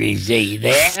would appreciate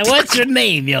that. What's your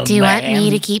name, young man? Do you want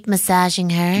me to keep massaging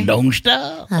her? Don't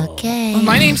stop. Okay. Well,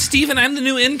 my name's Steve, and I'm the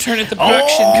new intern at the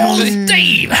production company.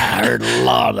 Steve, I heard a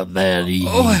lot about you.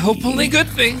 Oh, I hope only good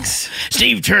things.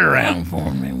 Steve, turn around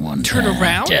for me one Turn time.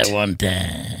 around? Just one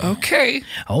time. Okay.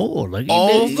 Oh, look at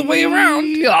All me. the way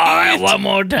around. All right, one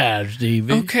more time,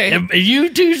 Stevie. Okay. Are you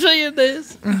two saying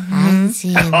this?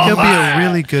 He'll be a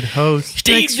really good host.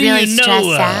 Steve, Looks do really you know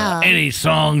stressed out. any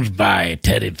songs by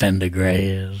Teddy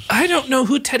Pendergrass? I don't know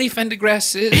who Teddy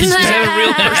Pendergrass is. Is that a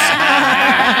real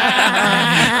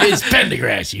person? It's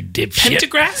Pendergrass, you dipshit.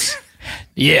 Pendergrass?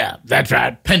 Yeah, that's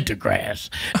right, Pendergrass.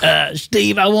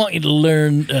 Steve, I want you to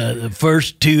learn the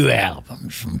first 2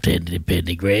 albums from Teddy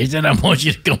Pendergrass, and I want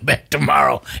you to come back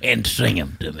tomorrow and sing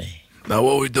them to me. Now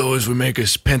what we do is we make a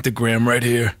pentagram right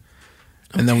here,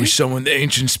 and then we summon the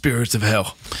ancient spirits of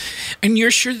hell. And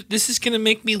you're sure that this is going to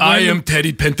make me learn? I am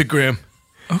Teddy Pentagram.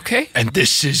 Okay. And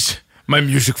this is my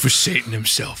music for Satan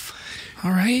himself.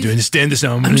 All right. Do you understand this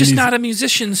now? I'm just not a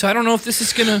musician, so I don't know if this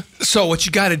is going to... So what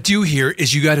you got to do here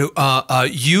is you got to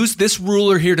use this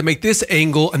ruler here to make this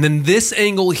angle, and then this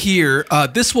angle here.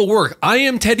 This will work. I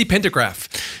am Teddy Pentagraph,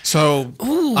 so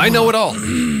I know it all.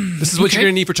 This is what you're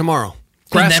going to need for tomorrow.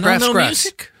 Graphs, and then graphs, I'll know graphs.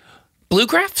 music? Blue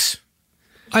graphs?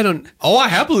 I don't... Oh, I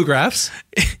have blue graphs.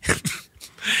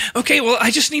 Okay, well, I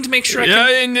just need to make sure I can...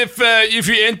 Yeah, and if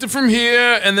you enter from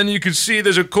here, and then you can see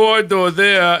there's a corridor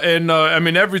there, and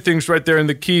everything's right there in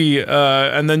the key,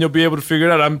 and then you'll be able to figure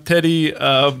it out. I'm Teddy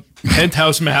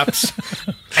Penthouse Maps.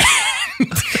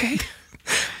 Okay.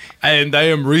 And I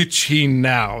am reaching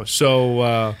now,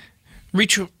 so...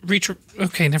 Reach.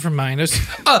 Okay, never mind.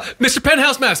 Mr.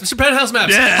 Penthouse Maps. Mr. Penthouse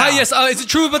Maps. Yeah. Hi, yes. Is it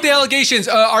true about the allegations?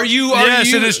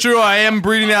 Yes, it is true. I am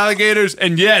breeding alligators,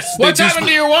 and yes. What's happened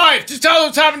to your wife? Just tell them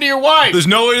what's happened to your wife. There's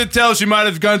no way to tell. She might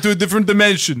have gone to a different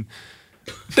dimension.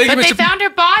 But they found her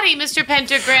body, Mr.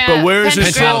 Pentagram. But where is her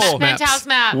Pentagram, soul? Penthouse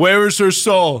map. Where is her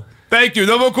soul? Thank you.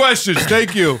 No more questions.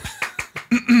 Thank you.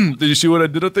 Did you see what I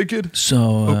did up there, kid?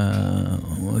 So,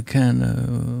 what kind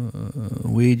of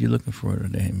weed you looking for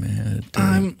today, man?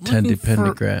 I'm Teddy looking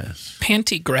for Pendergrass.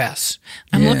 panty grass.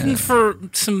 I'm looking for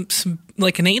some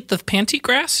like an eighth of panty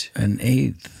grass. An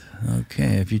eighth.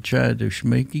 Okay. Have you tried the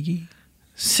schmakey?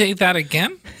 Say that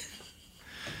again.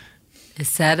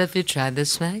 Is that if you tried the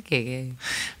smacking?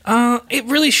 It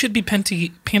really should be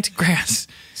panty grass.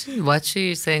 Watch who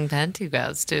you're saying panty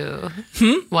grass to.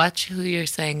 Watch who you're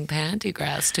saying panty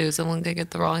grass to. Someone could get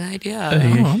the wrong idea.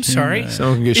 Oh, I'm sorry.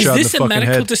 Someone can get Is shot in this the a fucking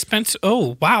medical head. dispenser?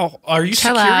 Oh, wow. Are you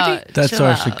Chill security? out. That's Chill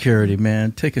our out. security,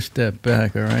 man. Take a step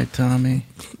back, all right, Tommy?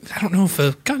 I don't know if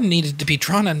a gun needed to be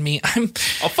drawn on me.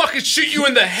 I'll fucking shoot you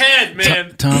in the head,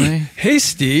 man. Tommy? Hey,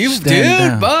 Steve. Stand Dude,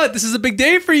 down. bud, this is a big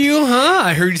day for you, huh?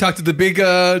 I heard you talked to the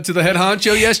to the head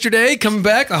honcho yesterday. Coming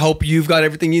back. I hope you've got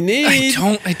everything you need.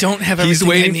 I don't have everything He's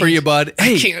waiting I for need. you, bud.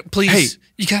 Hey, I can't, please. Hey,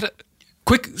 you gotta...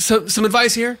 quick, some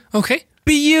advice here. Okay.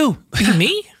 Be you. Be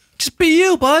me? Just be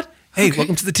you, bud. Hey,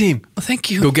 welcome to the team. Well, thank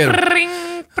you. Go get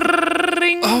him.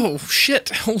 Oh, shit.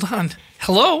 Hold on.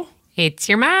 Hello? It's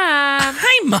your mom.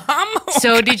 Hi, Mom.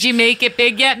 So did you make it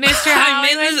big yet, Mr.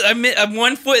 Hollywood? I'm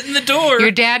 1 foot in the door.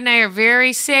 Your dad and I are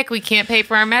very sick. We can't pay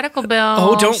for our medical bills.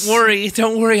 Oh, don't worry.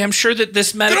 Don't worry. I'm sure that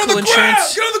this medical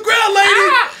insurance... Get on the ground,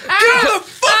 lady! Get on the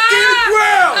fucking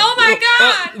ground! Oh, my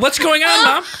God. What's going on,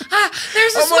 Mom?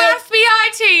 There's a SWAT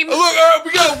FBI team. Look,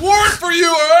 we got a warrant for you,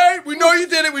 all right? We know you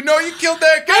did it. We know you killed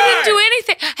that guy. I didn't do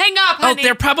anything. Hang up, Oh, honey.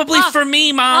 they're probably for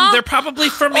me, Mom. They're probably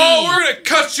for me. Oh, we're going to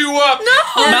cut you up. No.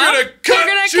 We're Mom? going to cut They're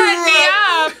going to you cut me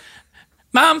up.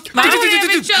 Mom. I don't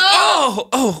have a job.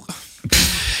 Oh.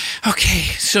 Okay,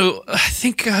 so I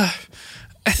think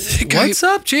What's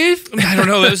up, Chief? I don't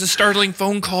know. It was a startling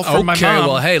phone call from my mom. Okay,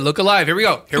 well, hey, look alive. Here we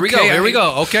go. Here we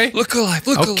go. Okay. Look alive.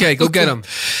 Look alive. Okay, go get him.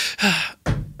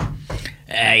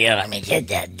 Yeah, let me get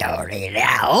that door in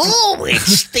now. Oh, it's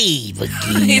Steve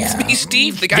again. It's me,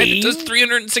 Steve, the guy that does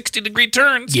 360-degree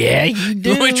turns. Yeah, you do.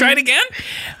 Want me to try it again?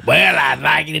 Well, I'd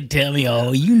like you to tell me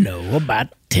all you know about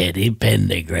Teddy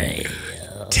Pendergrass.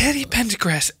 Teddy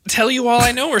Pendergrass. Tell you all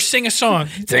I know or sing a song?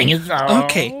 Sing a song.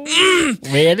 Okay.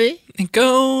 Ready? It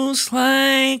goes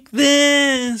like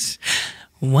this.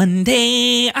 One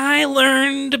day I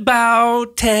learned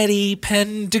about Teddy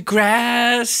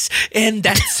Pendergrass, and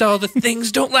that's all the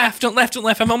things. Don't laugh, don't laugh, don't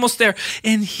laugh. I'm almost there.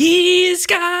 And he's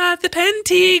got the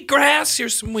pentagrass.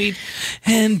 Here's some weed.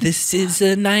 And this is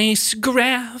a nice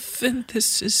graph, and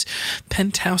this is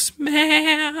penthouse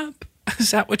map. Is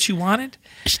that what you wanted?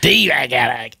 Steve, I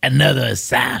got another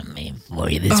assignment for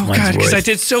you. This one's God, because worth I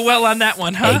did so well on that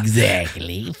one, huh?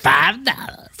 exactly $5.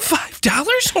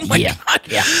 $5? Oh, my God.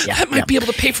 Yeah. That might be able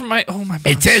to pay for my... Oh, my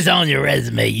God. It says on your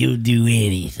resume, you'll do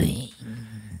anything.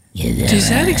 Is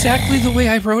that exactly the way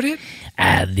I wrote it?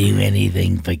 I'll do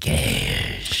anything for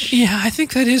cash. Yeah, I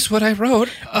think that is what I wrote.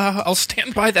 I'll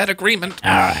stand by that agreement.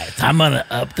 All right, so I'm going to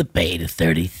up the pay to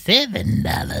 $37.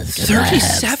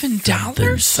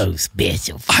 $37? So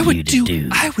special for you to do.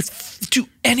 I would do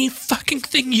any fucking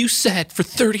thing you said for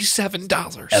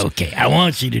 $37. Okay, I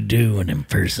want you to do an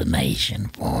impersonation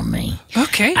for me.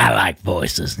 Okay. I like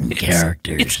voices and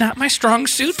characters. It's not my strong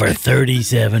suit. For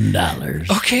 $37.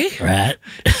 Okay. Right?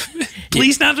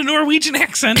 Please not a Norwegian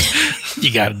accent.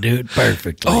 You got to do it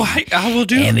perfectly. Oh, I will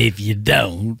do. And if you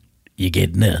don't, you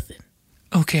get nothing.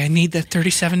 Okay, I need that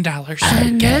 $37.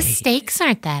 And those stakes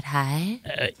aren't that high.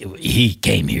 He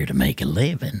came here to make a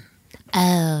living.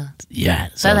 Oh. Yeah.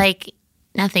 So, like,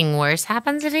 nothing worse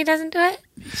happens if he doesn't do it?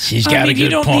 She's got a good you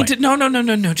don't point. need to. No.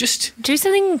 Just do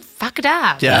something fucked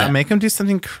up. Yeah, make him do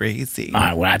something crazy. All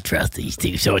right, well, I trust these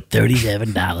two. So at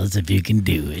 $37 if you can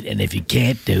do it. And if you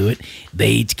can't do it, they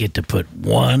each get to put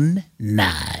one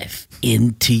knife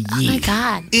into you. Oh, my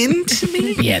God. Into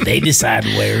me? Yeah, they decide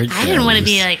where it I didn't want to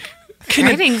be, like,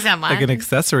 hurting someone. Like an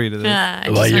accessory to this.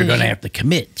 Well, you're going to have to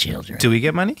commit, children. Do we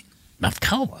get money? Of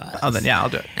course. Oh, then yeah, I'll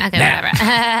do it. Okay, Now,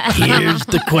 whatever. here's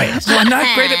the question. Well, I'm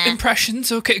not great at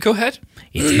impressions. Okay, go ahead.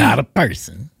 It's not a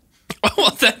person. Oh,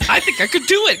 well, then I think I could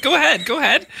do it. Go ahead.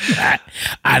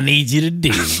 I need you to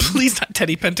do. Please not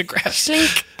Teddy Pendergrass.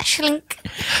 Slink.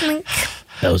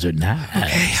 Those are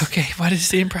knives. Okay. What is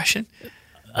the impression?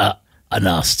 An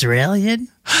Australian?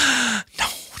 No.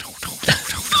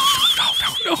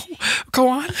 Go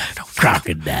on. No.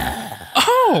 Crocodile.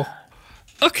 Oh,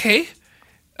 okay.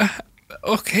 So...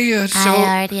 I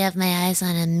already have my eyes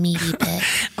on a meaty bit.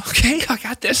 Okay, I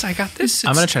got this. I'm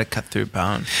going to try to cut through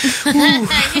bone.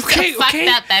 Okay. Fuck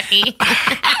that, Becky.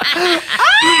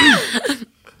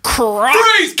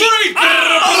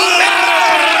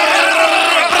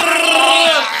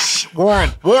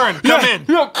 Warren, come in.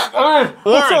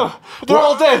 Warren, they're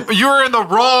all dead. You were in the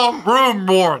wrong room,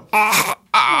 Warren.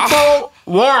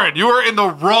 Warren, you were in the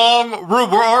wrong room.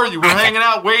 Where are you? We're hanging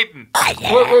out waiting.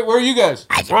 Where are you guys?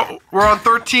 We're on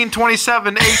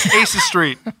 1327 Aces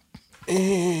Street.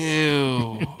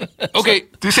 Ew. Okay.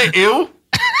 Did you say ew?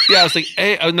 Yeah, I was like,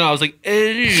 I was like,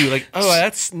 ew. Like, oh,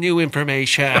 that's new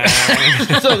information.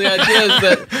 So the idea is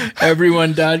that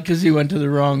everyone died because he went to the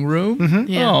wrong room?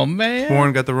 Mm-hmm. Yeah. Oh, man.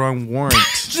 Warren got the wrong warrant.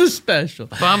 It's a special.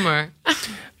 Bummer.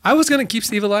 I was going to keep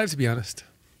Steve alive, to be honest.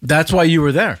 That's why you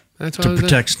were there. That's why to I was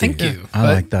protect there. Steve. Thank you. I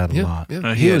like that a lot.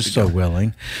 He was so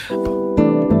willing.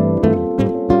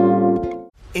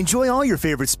 Enjoy all your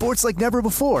favorite sports like never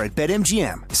before at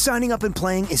BetMGM. Signing up and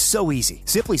playing is so easy.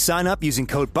 Simply sign up using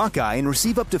code Buckeye and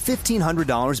receive up to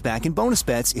 $1,500 back in bonus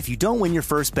bets if you don't win your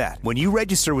first bet. When you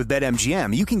register with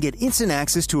BetMGM, you can get instant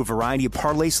access to a variety of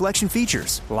parlay selection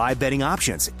features, live betting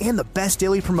options, and the best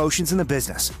daily promotions in the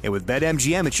business. And with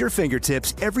BetMGM at your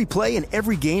fingertips, every play and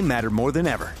every game matter more than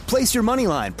ever. Place your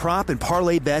moneyline, prop, and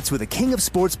parlay bets with the king of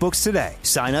sportsbooks today.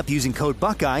 Sign up using code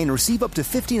Buckeye and receive up to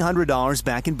 $1,500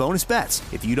 back in bonus bets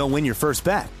if you don't win your first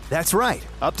bet. That's right,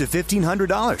 up to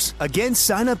 $1,500. Again,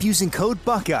 sign up using code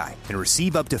Buckeye and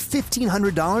receive up to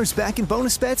 $1,500 back in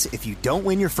bonus bets if you don't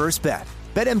win your first bet.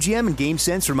 BetMGM and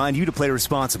GameSense remind you to play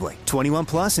responsibly. 21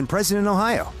 plus and present in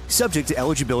Ohio. Subject to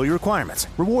eligibility requirements.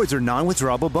 Rewards are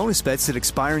non-withdrawable bonus bets that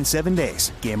expire in 7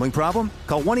 days. Gambling problem?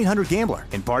 Call 1-800-GAMBLER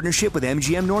in partnership with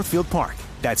MGM Northfield Park.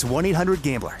 That's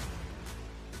 1-800-GAMBLER.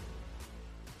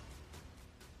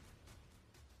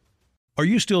 Are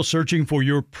you still searching for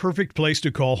your perfect place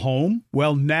to call home?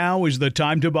 Well, now is the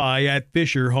time to buy at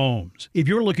Fisher Homes. If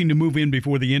you're looking to move in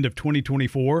before the end of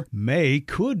 2024, May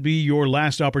could be your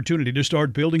last opportunity to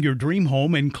start building your dream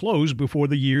home and close before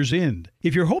the year's end.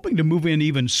 If you're hoping to move in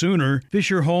even sooner,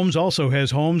 Fisher Homes also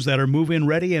has homes that are move-in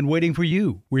ready and waiting for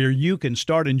you, where you can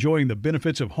start enjoying the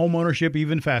benefits of homeownership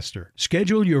even faster.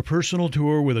 Schedule your personal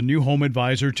tour with a new home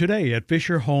advisor today at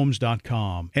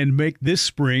FisherHomes.com and make this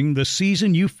spring the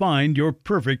season you find your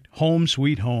perfect home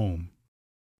sweet home.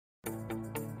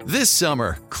 This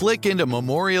summer, click into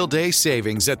Memorial Day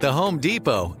savings at the Home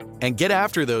Depot and get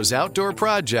after those outdoor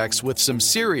projects with some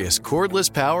serious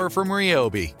cordless power from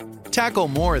Ryobi. Tackle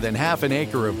more than half an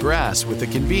acre of grass with the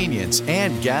convenience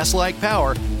and gas-like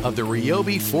power of the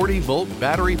Ryobi 40-volt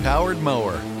battery-powered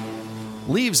mower.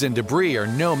 Leaves and debris are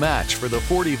no match for the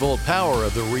 40-volt power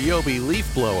of the Ryobi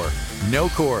leaf blower. No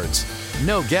cords,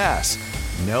 no gas,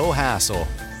 no hassle.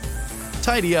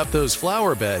 Tidy up those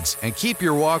flower beds and keep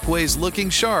your walkways looking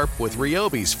sharp with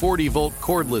Ryobi's 40-volt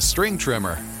cordless string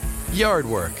trimmer. Yard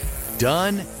work,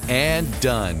 done and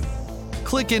done.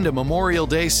 Click into Memorial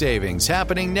Day savings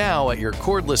happening now at your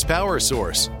cordless power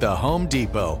source, the Home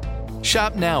Depot.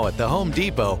 Shop now at the Home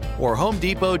Depot or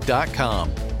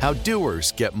HomeDepot.com. How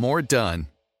doers get more done.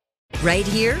 Right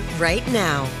here, right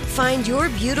now. Find your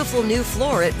beautiful new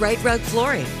floor at Right Rug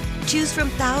Flooring. Choose from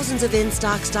thousands of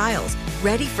in-stock styles,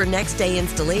 ready for next day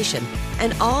installation,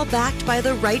 and all backed by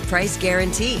the right price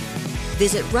guarantee.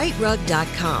 Visit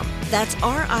rightrug.com. That's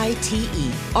RITERUG.com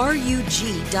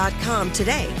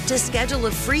today to schedule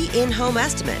a free in-home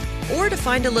estimate or to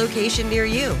find a location near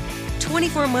you.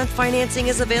 24-month financing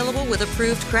is available with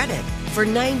approved credit. For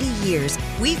 90 years,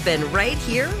 we've been right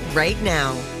here, right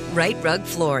now. Right Rug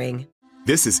Flooring.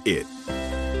 This is it.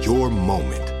 Your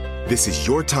moment. This is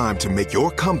your time to make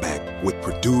your comeback with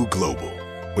Purdue Global.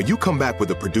 When you come back with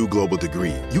a Purdue Global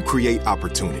degree, you create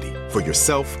opportunity for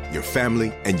yourself, your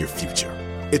family, and your future.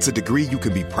 It's a degree you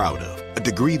can be proud of, a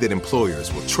degree that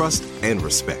employers will trust and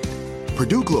respect.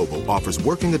 Purdue Global offers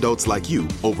working adults like you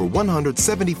over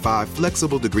 175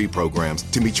 flexible degree programs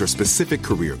to meet your specific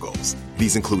career goals.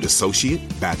 These include associate,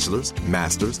 bachelor's,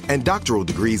 master's, and doctoral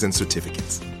degrees and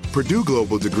certificates. Purdue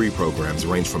Global degree programs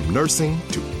range from nursing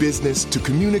to business to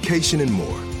communication and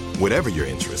more. Whatever your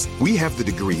interest, we have the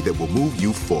degree that will move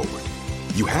you forward.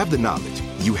 You have the knowledge,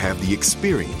 you have the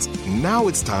experience. Now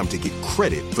it's time to get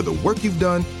credit for the work you've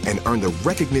done and earn the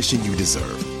recognition you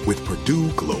deserve with Purdue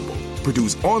Global,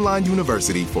 Purdue's online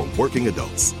university for working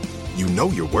adults. You know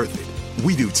you're worth it.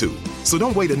 We do too. So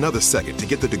don't wait another second to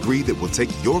get the degree that will take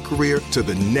your career to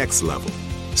the next level.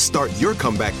 Start your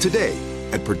comeback today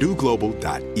at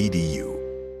purdueglobal.edu.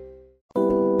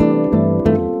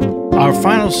 Our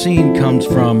final scene comes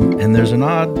from, and there's an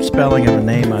odd spelling of a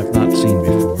name I've not seen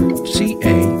before,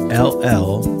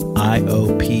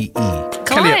 Calliope.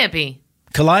 Calliope.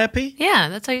 Calliope? Yeah,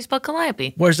 that's how you spell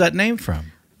Calliope. Where's that name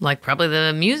from? Like probably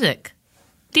the music.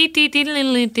 Are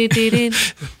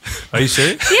you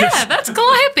serious? Yeah, that's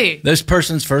Calliope. This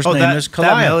person's first name is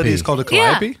Calliope. That melody is called a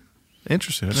Calliope? Yeah.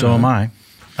 Interesting. I So don't am know. I.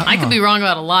 I could be wrong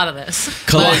about a lot of this.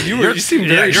 You seem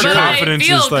very your But confidence I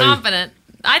feel is like confident.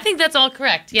 I think that's all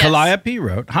correct. Yes. Calliope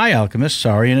wrote, "Hi, Alchemist.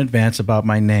 Sorry in advance about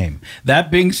my name. That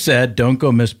being said, don't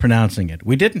go mispronouncing it.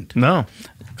 We didn't. No.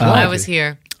 I was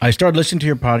here. I started listening to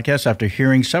your podcast after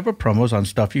hearing several promos on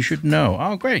stuff you should know.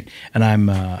 Oh, great. And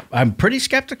I'm pretty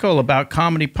skeptical about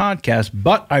comedy podcasts,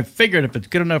 but I figured if it's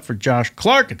good enough for Josh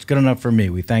Clark, it's good enough for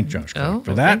me. We thank Josh Clark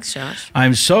for that. Thanks, Josh.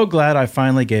 I'm so glad I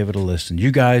finally gave it a listen.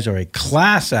 You guys are a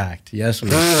class act. Yes,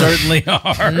 we certainly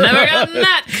are. Never gotten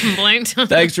that complaint.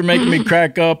 Thanks for making me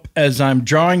crack up as I'm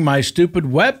drawing my stupid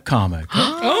webcomic.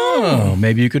 Oh,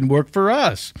 maybe you can work for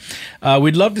us.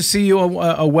 We'd love to see you a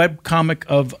webcomic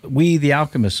of We the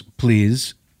Alchemists,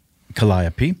 please,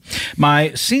 Calliope.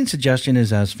 My scene suggestion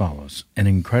is as follows. An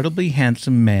incredibly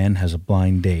handsome man has a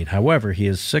blind date. However, he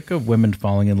is sick of women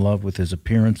falling in love with his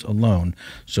appearance alone,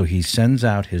 so he sends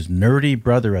out his nerdy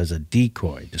brother as a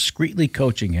decoy, discreetly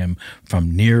coaching him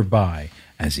from nearby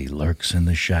as he lurks in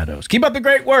the shadows. Keep up the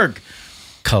great work,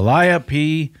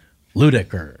 Calliope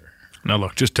Ludiker. Now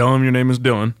look, just tell him your name is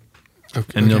Dylan,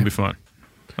 and you'll be fine.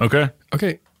 Okay?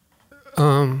 Okay.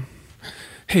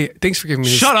 Hey, thanks for giving me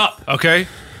this. Shut up, okay?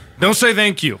 Don't say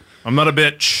thank you. I'm not a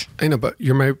bitch. I know, but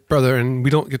you're my brother, and we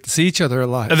don't get to see each other a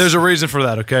lot. And there's a reason for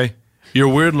that, okay? You're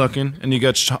weird looking, and you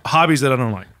got hobbies that I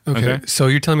don't like. Okay. So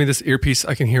you're telling me this earpiece,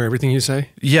 I can hear everything you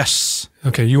say? Yes.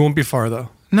 Okay, you won't be far, though.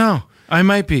 No, I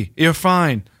might be. You're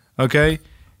fine, okay?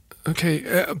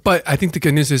 Okay, but I think the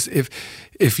good news is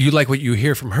if you like what you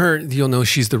hear from her, you'll know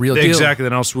she's the real deal. Exactly,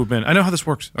 then I'll swoop in. I know how this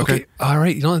works, okay? All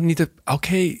right, you don't need to,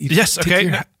 okay. Yes, take okay.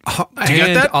 your Do you got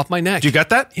hand that? off my neck. Do you got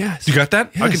that? Yes. Do you got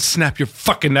that? I Yes. can snap your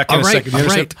fucking neck in All a right, second. You all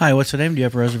understand? right. Hi, what's the name? Do you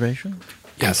have a reservation?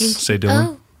 Yes. Say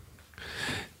Dylan.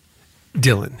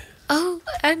 Dylan. Oh,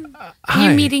 and hi.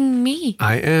 you're meeting me.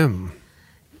 I am.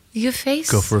 Your face.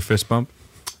 Go for a fist bump.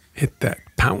 Hit that,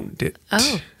 pound it.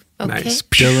 Oh, okay. Nice.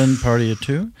 Dylan, party of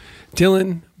two?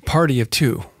 Dylan, party of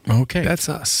two. Okay. That's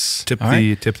us. Tip All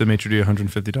the maitre d'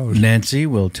 $150. Nancy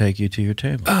will take you to your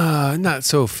table. Not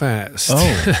so fast.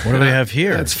 Oh, what do we have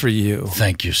here? That's for you.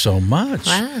 Thank you so much.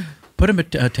 Wow. Put him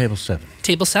at table 7.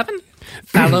 Table 7?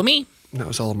 Follow me. That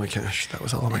was all of my cash. That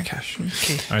was all of my cash.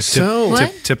 Okay. All right, So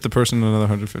tip the person another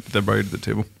 150 that brought you to the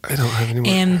table. I don't have any more.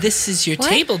 And this is your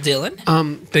table, Dylan.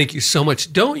 Thank you so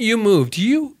much. Don't you move.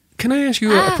 Can I ask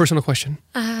you a personal question?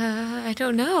 I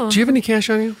don't know. Do you have any cash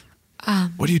on you?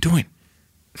 What are you doing?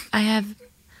 I have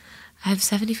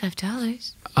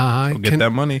 $75. Get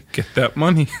that money. Get that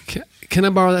money. Can I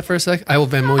borrow that for a sec? I will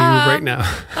Venmo you right now.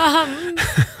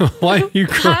 Why are you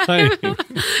crying?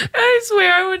 I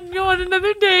swear I wouldn't go on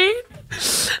another date.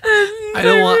 I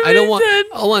don't want.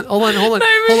 Hold on.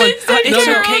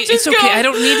 It's okay. I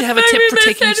don't need to have a tip for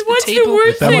taking you to the table.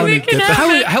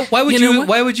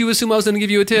 Why would you assume I was going to give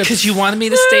you a tip? Because you wanted me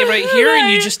to stay right here, and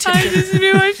you just tipped it. I just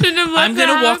knew I shouldn't have left I'm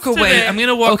gonna walk away. I'm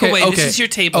gonna walk away. This is your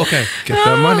table. Okay. Get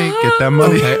that money. Get that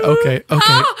money. Okay.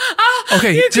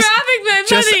 Okay. You're grabbing my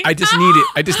money. I just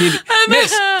need it.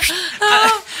 Miss.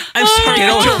 I'm sorry. Get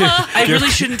over. I really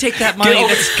shouldn't take that money.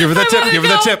 Give her that tip. Give her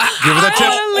that tip. Give her that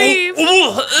tip.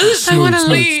 I want to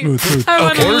leave. Smooth. I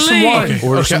want to Order some wine.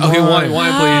 Order some wine.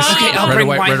 Wine, please. Okay, I'll bring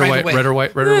wine right away. Red or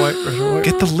white.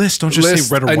 Get the list. Don't just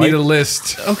say red or white. I need a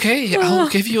list. Okay, I'll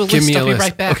give you a list. Give me a I'll list. be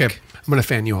right back. Okay, I'm gonna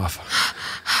fan you off.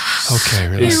 Okay,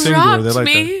 You relax. robbed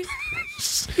me.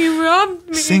 You robbed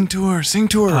me. Sing to her.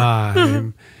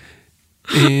 I'm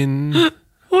in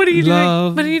What are you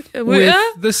love doing? What are you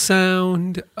with the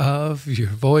sound of your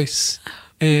voice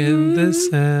and the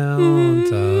sound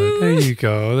of... There you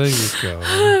go.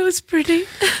 That was pretty.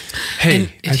 Hey,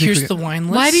 And here's the wine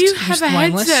list. Why do you Here's have a the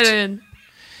wine headset list. in?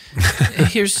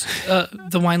 Here's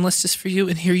the wine list is for you,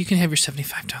 and here you can have your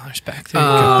 $75 back. There you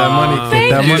go. Get that money. Get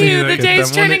Thank that money. you. The day's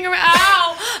turning around.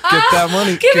 Ow! Get that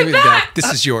money. Give it back.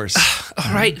 This is yours.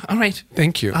 All right.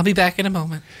 Thank you. I'll be back in a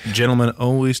moment. Gentleman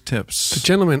always tips. The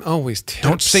gentleman always tips.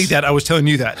 Don't say that. I was telling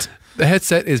you that. The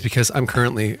headset is because I'm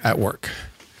currently at work.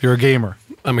 You're a gamer.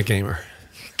 I'm a gamer.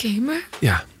 Gamer?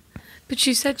 Yeah. But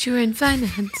you said you were in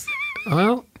finance.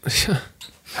 Well,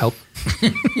 help.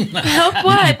 Help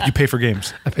what? You pay for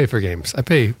games. I pay for games. I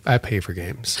pay for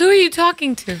games. Who are you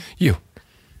talking to? You.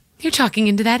 You're talking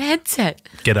into that headset.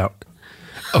 Get out.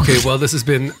 Okay, well, this has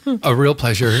been a real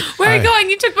pleasure. Where are you going?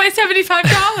 You took my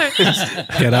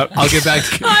 $75. Get out. I'll get back.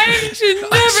 I should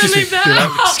never leave the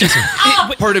house. Excuse me.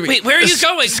 Pardon me. Wait, where are you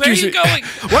going? Where are you going?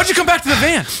 Why'd you come back to the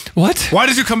van? What? Why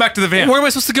did you come back to the van? Where am I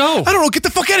supposed to go? I don't know. Get the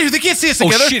fuck out of here. They can't see us Oh,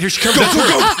 together. shit. Here she comes. Go.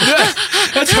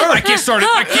 That's her. I can't start it.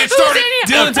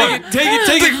 Dylan,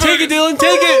 take it, Dylan.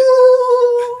 Take it.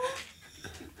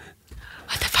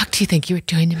 What the fuck do you think you were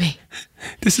doing to me?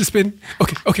 This has been...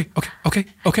 Okay.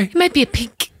 It might be a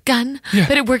pink gun, Yeah.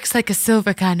 but it works like a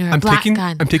silver gun or a black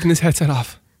gun. I'm taking this headset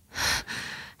off.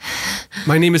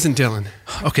 My name isn't Dylan.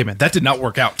 Okay, man. That did not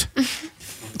work out.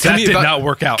 That did not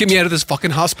work out. Get me out of this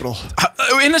fucking hospital.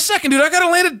 In a second, dude. I gotta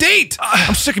land a date.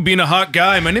 I'm sick of being a hot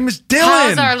guy. My name is Dylan.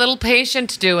 How's our little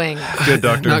patient doing? Good,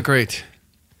 doctor. Not great.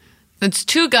 It's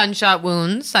 2 gunshot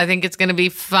wounds. I think it's going to be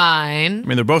fine. I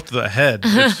mean, they're both to the head.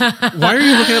 Why are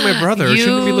you looking at my brother?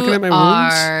 Shouldn't you be looking at my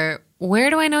wounds?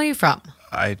 Where do I know you from?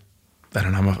 I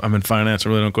don't know. I'm in finance. I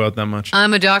really don't go out that much.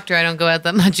 I'm a doctor. I don't go out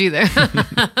that much either.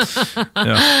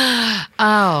 Yeah.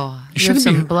 Oh, you have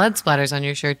some blood splatters on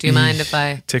your shirt. Do you mind if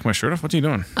I... Take my shirt off? What are you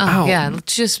doing? Oh, yeah.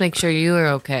 Let's just make sure you are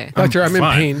okay. Doctor, I'm in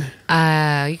fine.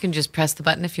 pain. You can just press the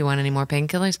button if you want any more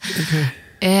painkillers. Okay.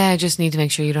 Yeah, I just need to make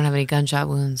sure you don't have any gunshot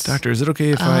wounds. Doctor, is it okay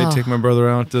if I take my brother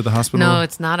out to the hospital? No,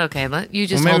 it's not okay. You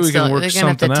just maybe hold we can still. work They're gonna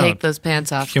have to something take out. those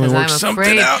pants off Can we because work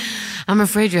something out? I'm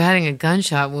afraid you're having a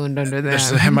gunshot wound under there.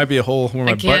 There might be a hole where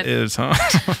my can't- butt is, huh?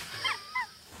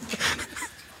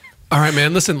 All right,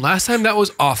 man. Listen, last time that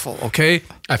was awful, okay?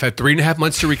 I've had 3.5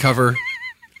 months to recover.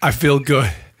 I feel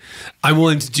good. I'm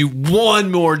willing to do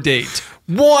one more date.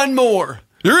 One more.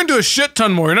 You're going to do a shit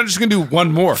ton more. You're not just going to do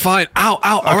one more. Fine. Ow.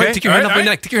 All right, take your hand off my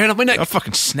neck. Take your hand off my neck. I'll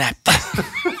fucking snap.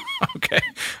 Okay.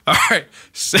 All right.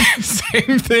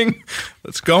 Same thing.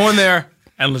 Let's go in there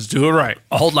and let's do it right.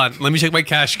 Hold on. Let me check my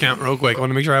cash account real quick. I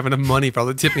want to make sure I have enough money for all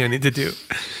the tipping I need to do.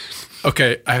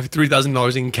 Okay. I have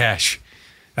 $3,000 in cash.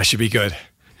 That should be good.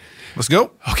 Let's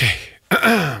go. Okay.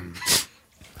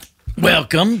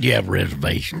 Welcome. Do you have a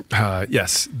reservation?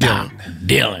 Yes. Dylan.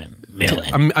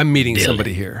 Dylan. I'm meeting Dylan.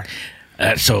 somebody here.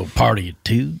 So party at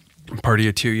 2? Party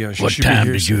at 2, yeah. She What should be time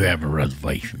here did you soon. have a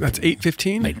reservation? That's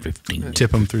 8:15. 8:15.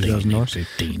 Tip him $3,000.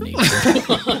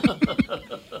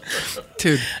 8:15.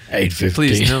 Dude. 8:15.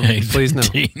 Please no. Please no.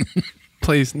 8:15.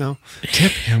 Please no.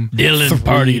 Tip him. Dylan,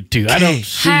 party at 2. I don't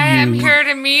see Hi, I'm you. here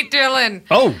to meet Dylan.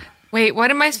 Oh, Wait,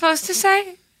 what am I supposed to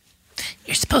say?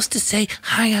 You're supposed to say,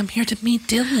 "Hi, I'm here to meet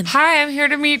Dylan." Hi, I'm here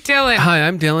to meet Dylan. Hi,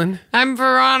 I'm Dylan. I'm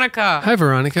Veronica. Hi,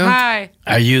 Veronica. Hi.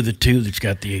 Are you the two that's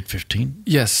got the 815?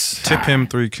 Yes. Tip him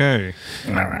 $3K.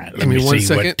 All right. Let Give me me 1 see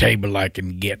second. what table I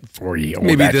can get for you. Oh,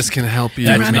 Maybe that's- this can help you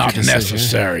That's make not your decision.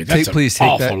 necessary. That's Please an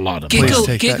take awful that. lot of Giggle,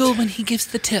 take giggle that. when he gives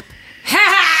the tip.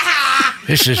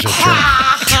 This is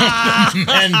a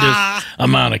tremendous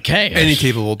amount of cash. Any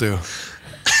table will do.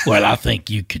 Well, I think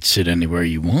you could sit anywhere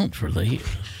you want for these.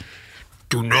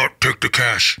 Do not take the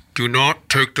cash. Do not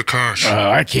take the cash.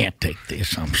 I can't take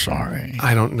this. I'm sorry.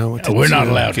 I don't know what to We're do. not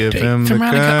allowed to Give take. him the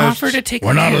Veronica cash. offered to take We're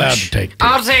the not cash. allowed to take this.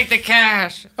 I'll take the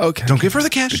cash. Okay. Don't give her the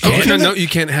cash. Okay. Give him No, the- you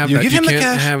can't have You that. give him the can't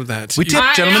cash. have that. We tip.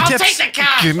 Gentleman I'll tips. take the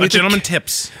cash. Give me A the gentleman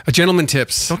tips. A gentleman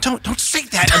tips. Don't say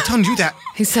that. I'm telling you that.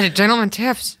 He said a gentleman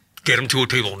tips. Get him to a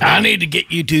table now. I need to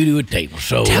get you two to a table.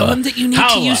 So Tell him that you need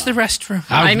how, to use the restroom.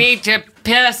 I need to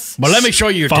piss. Well, let me show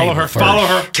you your Follow table her. first. Follow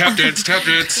her. Tap dance, tap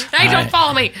dance. Hey, don't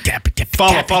follow me.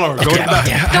 Follow her. Go to the back.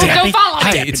 Don't follow me.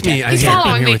 Hi, it's me. He's I'm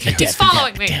following here me. with you. He's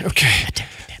following me. Okay.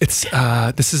 It's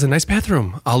this is a nice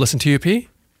bathroom. I'll listen to you pee.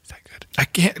 I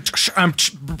can't. I'm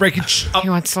breaking. He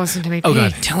wants to listen to me. Oh pee.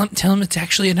 God. Tell him it's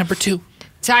actually a number 2.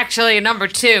 It's actually a number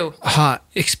 2. Hot.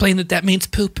 Explain that means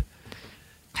poop.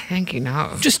 I think he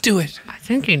knows. Just do it. I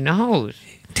think he knows.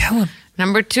 Tell him.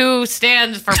 Number 2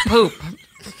 stands for poop.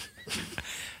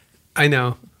 I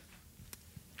know.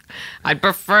 I'd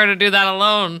prefer to do that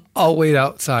alone. I'll wait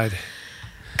outside.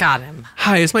 Got him.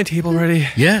 Hi, is my table ready?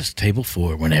 Yes, table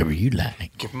 4, whenever you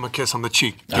like. Give him a kiss on the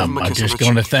cheek. Give him a I'm kiss on just the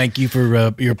going to cheek. thank you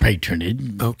for your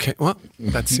patronage. Okay. Well,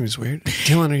 that seems weird.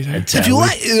 Dylan, are you there? That's If how you we-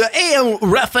 like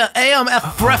AM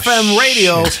FM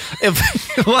radio,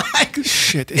 if you like,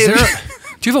 Shit. Is there?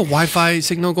 Do you have a Wi-Fi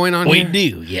signal going on we here?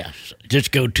 do, yes.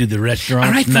 Just go to the restaurant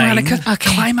All right, name. Veronica,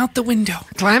 climb out the window.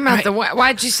 Climb out the.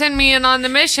 Why'd you send me in on the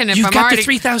mission if You've I'm got already?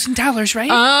 the $3,000, right?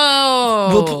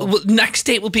 Oh. Next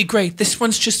date will be great. This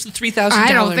one's just the $3,000.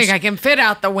 I don't think I can fit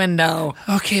out the window.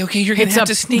 Okay, you're gonna It's have a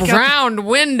to sneak out. round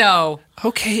window.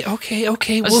 Okay. It's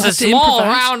We'll a have to small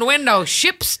improvise. round window,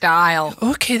 ship style.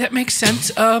 Okay, that makes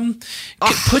sense.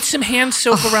 Put some hand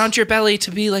soap around your belly to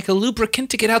be like a lubricant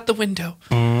to get out the window.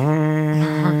 Wait.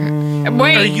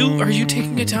 Are you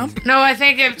taking a dump? No, I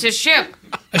think it's a ship.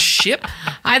 A ship?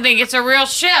 I think it's a real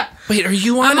ship. Wait, are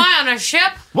you on? Am I on a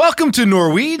ship? welcome to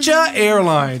Norwegia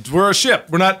Airlines. We're a ship.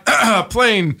 We're not a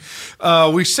plane.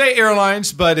 We say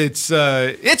airlines, but it's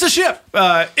a ship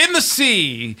in the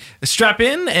sea. Strap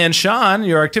in, and Sean,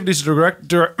 your activities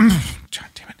director. God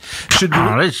damn it. Should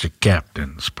This is the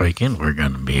captain speaking. We're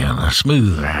going to be on a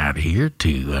smooth ride here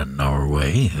to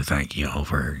Norway. Thank you all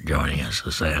for joining us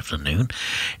this afternoon.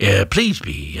 Please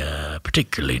be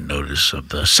particularly notice of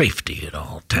the safety at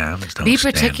all times. Don't Be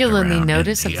stand particularly around in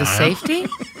notice of the aisle. safety?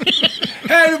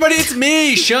 Hey, everybody, it's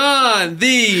me, Sean,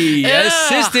 the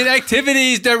Assistant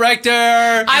Activities Director.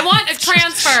 I want a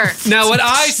transfer. Now, when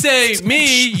I say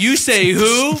me, you say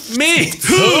who? Me.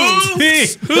 Who? Me.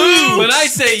 Who? When I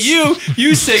say you,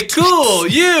 you say cool.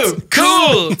 You.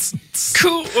 Cool.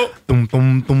 Cool. Dum,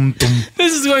 dum, dum, dum.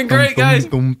 This is going great, guys.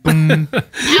 Dum, dum, dum.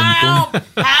 Help!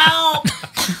 Help!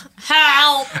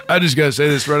 Help! I just gotta say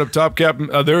this right up top, Captain.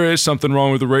 There is something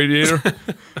wrong with the radiator,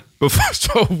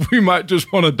 so we might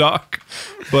just want to dock,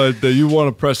 but you want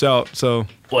to press out. So,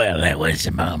 Well, that was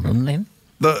the problem then.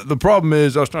 the problem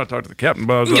is, I was trying to talk to the captain,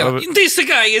 but This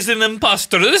guy is an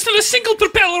imposter. There's not a single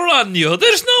propeller on you.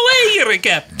 There's no way you're a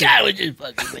captain. I was just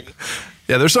fucking with you.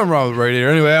 yeah, there's something wrong with the radiator.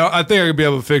 Anyway, I think I could be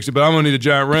able to fix it, but I'm gonna need a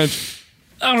giant wrench.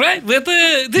 All right, well,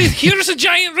 here's a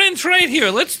giant wrench right here.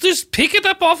 Let's just pick it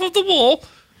up off of the wall.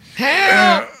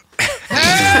 Help!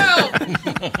 Help!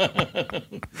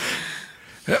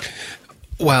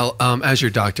 Well, as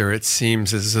your doctor, it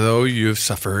seems as though you've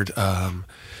suffered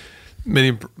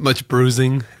much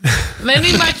bruising.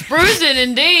 Much bruising,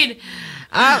 indeed.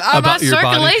 My About your body.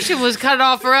 circulation was cut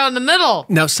off around the middle.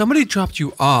 Now, somebody dropped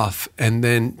you off and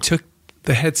then took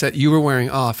the headset you were wearing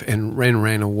off and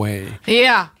ran away.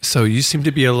 Yeah. So you seem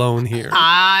to be alone here.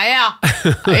 Yeah.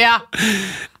 Yeah.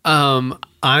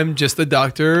 I'm just the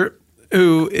doctor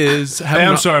who is having Hey,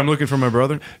 I'm sorry, I'm looking for my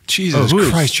brother. Jesus who is-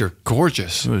 Christ, you're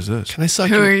gorgeous. Who is this? Can I suck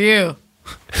Who you? are you?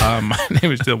 My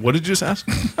name is Dylan. What did you just ask?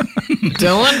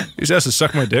 Dylan? You just asked to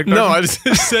suck my dick? No, Doctor? I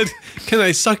just said, "Can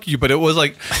I suck you?" But it was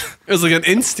like an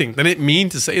instinct. I didn't mean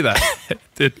to say that.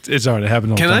 It's already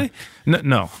happened all the Can time.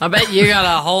 No. I bet you got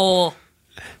a hole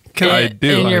I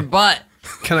do. in your butt.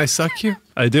 Can I suck you?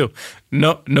 I do.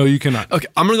 No, you cannot. Okay,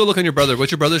 I'm gonna go look on your brother.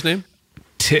 What's your brother's name?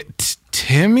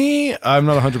 Timmy? I'm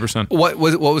not 100%. What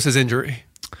was his injury?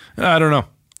 I don't know.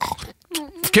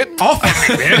 Get off of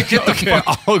me, man. Get the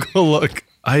fuck. I'll go look.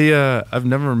 I've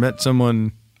never met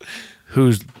someone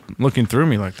Who's looking through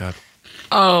me like that?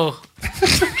 Oh.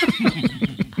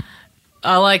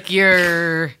 I like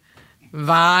your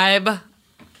vibe.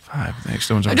 Thanks.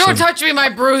 No one's Don't understood. touch me, my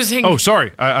bruising. Oh,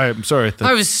 sorry. I'm sorry.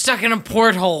 I was stuck in a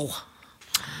porthole.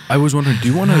 I was wondering, do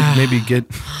you want to maybe get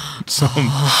some...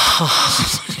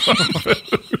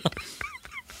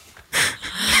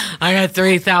 I got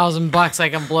 $3,000 I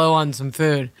can blow on some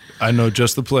food. I know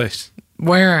just the place.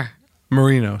 Where?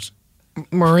 Marinos.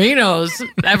 Marinos.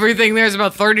 Everything there's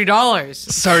about $30.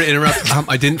 Sorry to interrupt.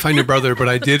 I didn't find your brother, but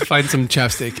I did find some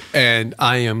chapstick, and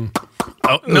I am.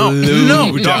 Oh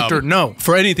no, doctor, no.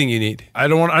 For anything you need. I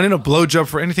need a blowjob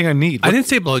for anything I need. I didn't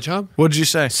say blowjob. What did you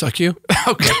say? Suck you.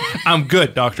 Okay, I'm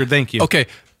good, doctor. Thank you. Okay,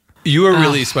 you were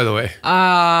released, by the way.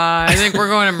 I think we're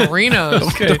going to Marinos.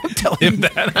 Okay, don't tell him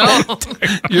that. Oh.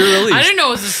 You're released. I didn't know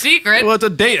it was a secret. Well, it's a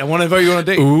date. I want to invite you on a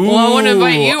date. Ooh, Well, I want to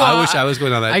invite you. I wish I was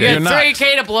going on that I date. got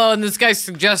 $3K to blow, and this guy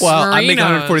suggests Well, Marinos. I make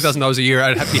 $140,000 a year.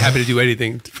 I'd be happy to do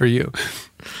anything for you.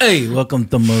 Hey, welcome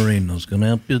to Marinos. Can I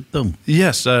help you too?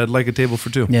 Yes, I'd like a table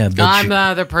for two. Yeah, I'm the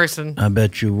other person. I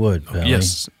bet you would, pal.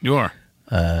 Yes, you are.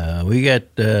 We got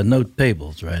no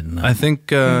tables right now. I think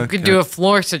We could do a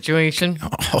floor situation.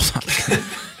 Hold on.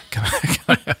 Can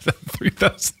I have that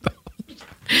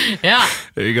 $3,000? Yeah.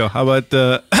 There you go. How about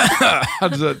how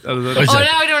does that? Oh,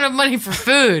 now I don't have money for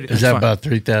food. Is that about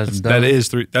 $3,000? That is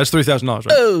That's $3,000, right?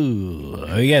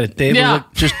 Oh, we got a table Yeah.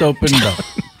 that just opened up.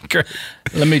 Great.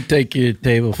 Let me take you to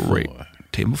table 4.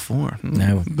 Table 4.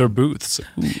 Now, They're booths.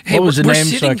 Hey, what was the we're name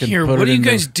sitting so I can here. put What it are you in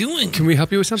guys doing? Can we help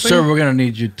you with something? Sir, we're going to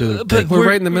need you to But We're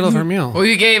right in the middle of our meal. Well,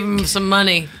 you gave him some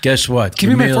money. Guess what? Give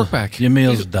me my fork back. Your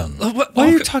meal's done. What? Why are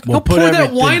you talking? We'll Don't put pour that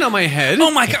everything- wine on my head.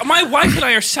 Oh my God! My wife and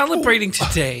I are celebrating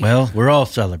today. Well, we're all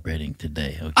celebrating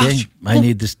today, okay? I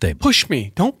need this table. Push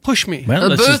me. Don't push me. Well, The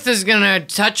let's booth just- is going to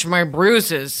touch my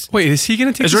bruises. Wait, is he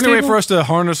going to take Is there this any way table? for us to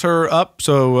harness her up?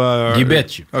 So You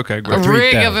bet you. Okay, A great.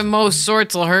 rig 3,000. of most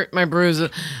sorts will hurt my bruises.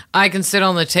 I can sit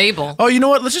on the table. Oh, you know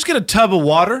what? Let's just get a tub of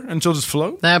water and she'll just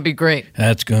float. That'd be great.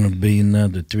 That's going to be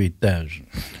another 3,000.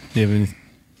 Do you have any?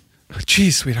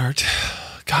 Jeez, sweetheart.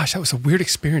 Gosh, that was a weird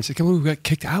experience. I can't believe we got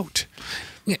kicked out.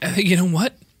 Yeah, you know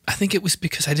what? I think it was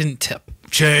because I didn't tip.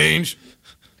 Change.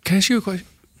 Can I ask you a question?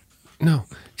 No.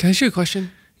 Can I ask you a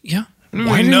question? Yeah.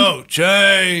 Why No,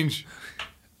 change.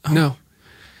 No.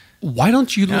 Why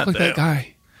don't you look God like that damn.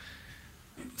 guy?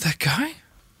 That guy?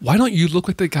 Why don't you look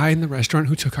like the guy in the restaurant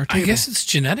who took our table? I guess it's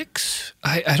genetics.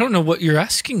 I don't know what you're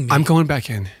asking me. I'm going back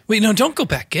in. Wait, no, don't go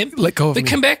back in. Let go of Wait, me.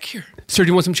 come back here. Sir, do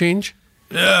you want some change?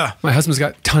 Yeah. My husband's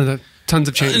got tons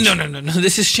of change. No.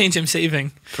 This is change I'm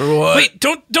saving. For what? Wait,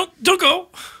 don't go.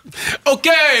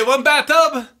 Okay, one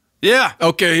bathtub. Yeah.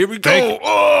 Okay, here we go. Thank you.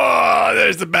 Oh,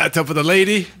 there's the bathtub for the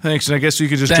lady. Thanks. And I guess you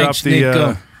could just Thanks, drop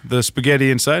Nico. the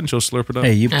spaghetti inside and she'll slurp it up.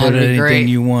 Hey, you put That'd be anything great.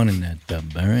 you want in that tub,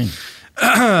 all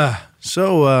right?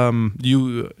 So,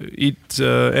 you eat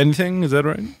anything? Is that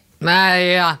right?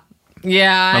 Yeah.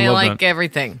 Yeah, I love like that.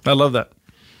 everything. I love that.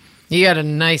 You got a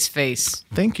nice face.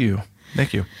 Thank you.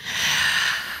 Thank you.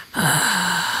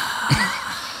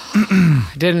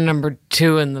 I did a number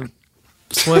 2 in the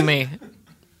swimmy.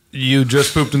 You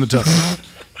just pooped in the tub.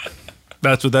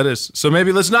 That's what that is. So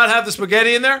maybe let's not have the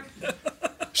spaghetti in there.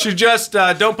 She just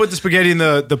don't put the spaghetti in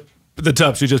the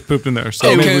tub. She just pooped in there.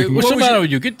 So maybe we can, What's the matter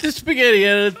with you? Get the spaghetti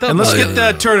out of the tub. and let's get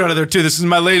that turd out of there too. This is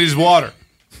my lady's water.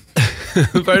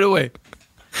 Right away.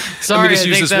 Sorry, just I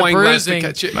use think this that wine glass to bruising,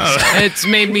 catch it. it's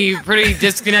made me pretty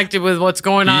disconnected with what's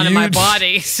going on in my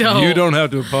body. So You don't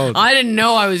have to apologize. I didn't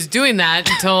know I was doing that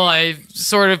until I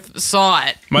sort of saw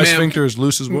it. My Ma'am. sphincter is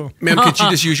loose as well. Ma'am, could you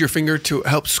just use your finger to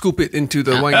help scoop it into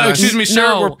the wine glass? Excuse me, sir.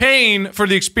 No. We're paying for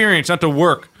the experience, not to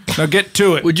work. Now get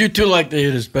to it. Would you two like to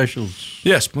hear the specials?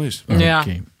 Yes, please. Yeah.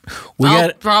 Okay. We I'll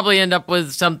got probably end up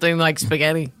with something like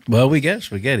spaghetti. well, we got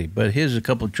spaghetti, but here's a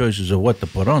couple choices of what to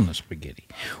put on the spaghetti.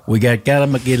 We got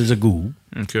galamagilzagoo.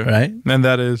 Okay. Right? And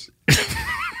that is.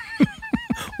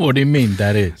 What do you mean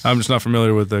that is? I'm just not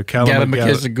familiar with the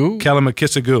Galamagilzagoo?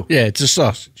 Calamachisagoo. Yeah, it's a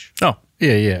sausage. Oh.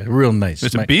 Yeah, real nice.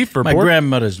 It's a beef or my pork?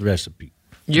 grandmother's recipe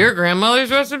Your grandmother's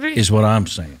recipe? is what I'm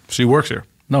saying. She works here.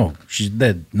 No, she's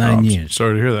dead Oh, 9 I'm years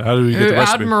Sorry to hear that. How did we get the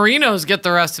How'd recipe? Marinos get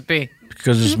the recipe?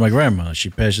 because it's my grandmother. She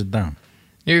passed it down.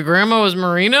 Your grandma was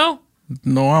Marino?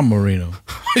 No, I'm Marino.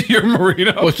 You're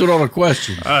Marino. What's with all the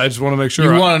questions? I just want to make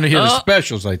sure. You wanted to hear the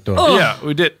specials, I thought. Yeah,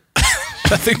 we did.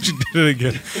 I think you did it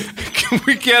again. Can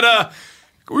we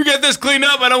get this cleaned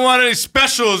up? I don't want any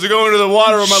specials to go into the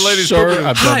water on my lady's pooping.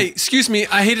 Hi, excuse me.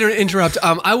 I hate to interrupt.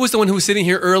 I was the one who was sitting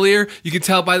here earlier. You could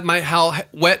tell by how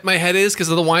wet my head is because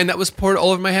of the wine that was poured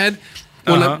all over my head.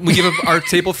 When we give up our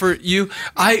table for you,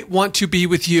 I want to be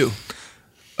with you.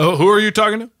 Oh, who are you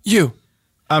talking to? You.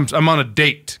 I'm on a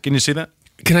date. Can you see that?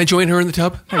 Can I join her in the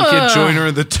tub? You can't join her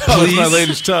in the tub. Please? It's my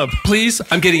lady's tub. Please?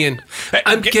 I'm getting in.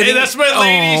 Hey, that's my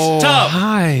lady's tub.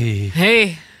 Hi.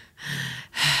 Hey.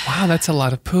 Wow, that's a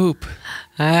lot of poop.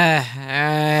 We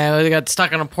got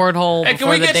stuck in a porthole. Hey, can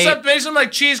we get some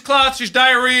like cheesecloths? There's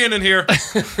diarrhea in here.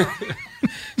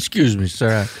 Excuse me,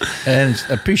 sir. And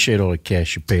I appreciate all the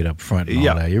cash you paid up front and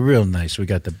all that. You're real nice. We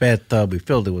got the bathtub. We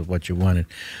filled it with what you wanted.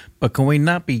 But can we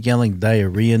not be yelling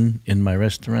diarrhea in my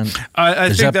restaurant?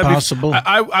 Is that that possible?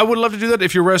 I would love to do that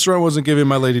if your restaurant wasn't giving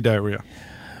my lady diarrhea.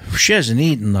 She hasn't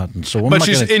eaten nothing, so but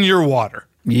she's in your water.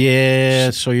 Yeah,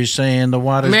 so you're saying the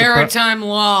water's maritime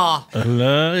law.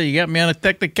 You got me on a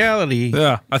technicality.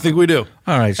 Yeah, I think we do.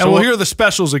 All right, so and we'll hear the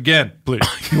specials again, please.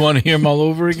 You want to hear them all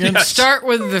over again? Yes. Start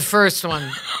with the first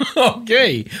one.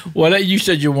 Okay. Well, you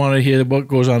said you want to hear what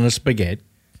goes on the spaghetti.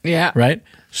 Yeah. Right?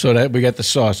 So that we got the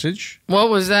sausage. What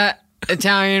was that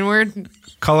Italian word?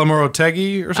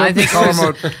 Calamoroteggi or something? I think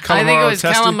it was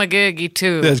calamagigi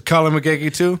too. There's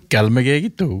calamagigi too?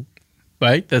 Calamagigi too.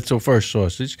 Right? That's our first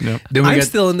sausage. Yep. Then I'm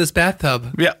still in this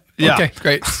bathtub. Yeah. Okay,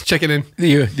 great. Check it in.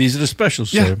 These are the specials,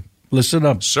 sir. Yeah. Listen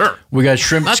up. Sir. We got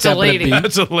shrimp That's a lady.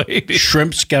 That's a lady.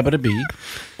 Shrimp scabba-da-bee.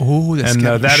 Oh, that's And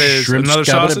that is shrimp another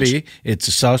sausage? scabba-da-bee. It's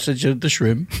a sausage of the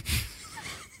shrimp.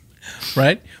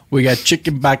 Right? We got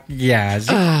chicken bacchiazzi.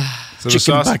 So the Chicken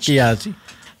sausage? bacchiazzi.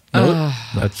 No,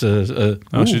 that's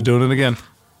Oh, she's doing it again.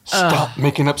 Stop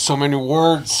making up so many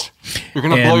words. You're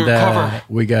going to blow your cover.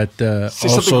 We got Say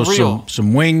also something real.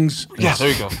 some wings. Yeah, there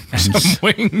you go. Some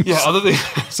wings. Yeah, other than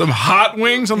Some hot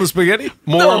wings on the spaghetti?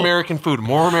 more American food.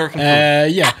 More American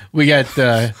food. Yeah, we got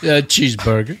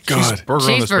cheeseburger. God.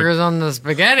 Cheeseburgers on the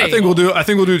spaghetti. I think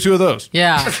we'll do two of those.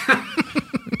 Yeah.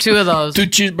 2 of those. 2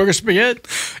 cheeseburger spaghetti.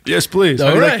 Yes, please. All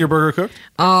How do you right. like your burger cooked?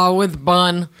 With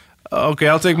bun. Okay,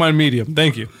 I'll take mine medium.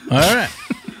 Thank you. All right.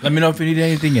 Let me know if you need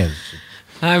anything else.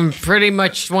 I'm pretty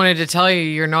much wanted to tell you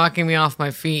you're knocking me off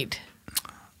my feet.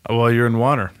 Well, you're in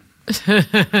water.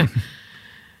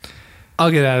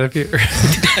 I'll get out of here.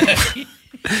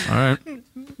 All right.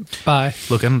 Bye.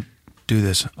 Look, I don't do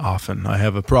this often. I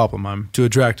have a problem. I'm too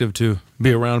attractive to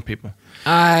be around people.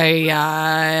 I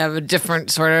have a different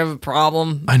sort of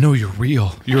problem. I know you're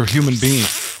real. You're a human being.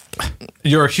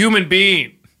 You're a human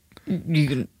being. You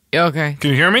can... Okay.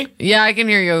 Can you hear me? Yeah, I can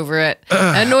hear you over it.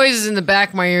 That noise is in the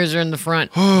back. My ears are in the front.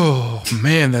 Oh,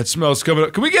 man, that smell's coming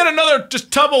up. Can we get another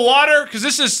just tub of water? Because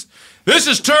this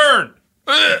is turned.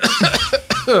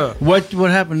 What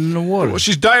happened in the water? Well,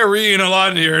 she's diarrheaing a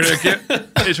lot in here. And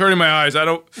it's hurting my eyes.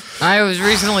 I was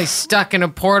recently stuck in a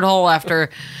porthole after.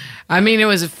 I mean, it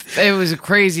was a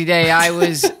crazy day. I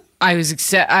was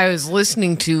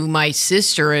listening to my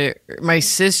sister. My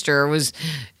sister was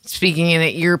speaking in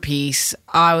an earpiece.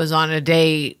 I was on a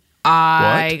date.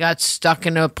 I got stuck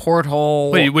in a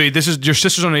porthole. Wait. This is your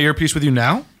sister's on an earpiece with you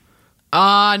now?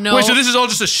 No. Wait, so this is all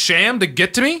just a sham to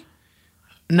get to me?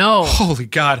 No. Holy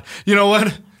God! You know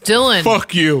what? Dylan.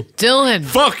 Fuck you. Dylan.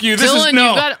 Fuck you. This Dylan, is no.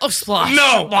 You got splash.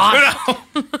 No. Splash.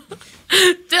 No.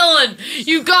 Dylan,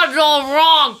 you got it all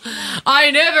wrong.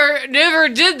 I never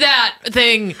did that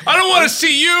thing. I don't want to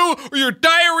see you or your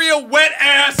diarrhea wet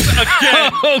ass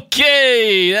again.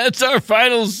 Okay, that's our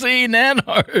final scene and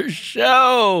our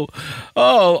show.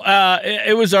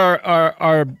 It was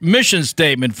our mission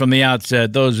statement from the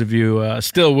outset, those of you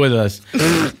still with us,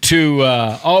 to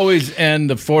always end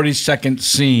the 40-second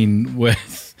scene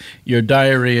with your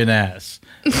diarrhea and ass.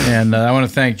 And I want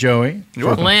to thank Joey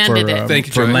for landed it. Thank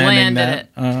you, for Joey. landing Landed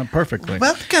that perfectly.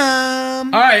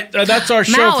 Welcome. All right, that's our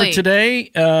show Maui. for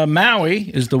today. Maui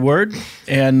is the word.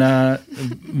 And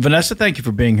Vanessa, thank you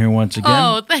for being here once again.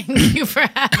 Oh, thank you for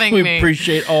having we me.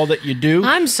 appreciate all that you do.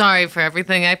 I'm sorry for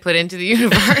everything I put into the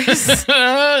universe.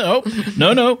 No.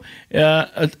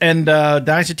 And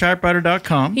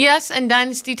DynastyTypewriter.com. Yes, and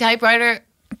Dynasty Typewriter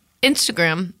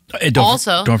Instagram.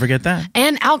 Don't forget that.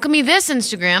 And Alchemy This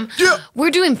Instagram. Yeah.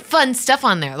 We're doing fun stuff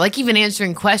on there, like even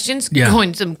answering questions,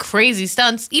 going some crazy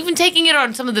stunts, even taking it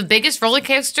on some of the biggest roller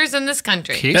coasters in this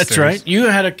country. That's right. You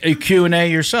had a Q&A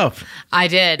yourself. I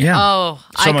did. Yeah. Oh,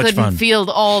 So I much couldn't fun. field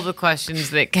all the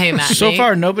questions that came at me. So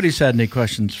far, nobody's had any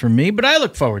questions for me, but I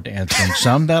look forward to answering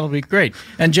some. That'll be great.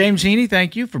 And James Heaney,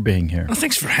 thank you for being here. Well,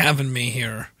 thanks for having me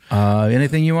here.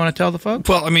 Anything you want to tell the folks?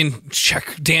 Well, I mean,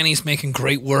 check. Danny's making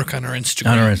great work on her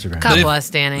Instagram. On her Instagram. God bless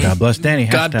Danny. God bless Danny.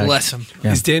 God Hashtag. bless him.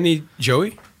 Yeah. Is Danny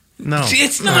Joey? No.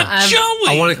 It's not Joey.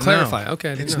 I want to clarify.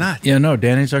 Okay, It's not. Yeah, no,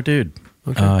 Danny's our dude.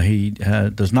 Okay. He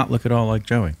does not look at all like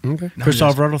Joey. Okay. Chris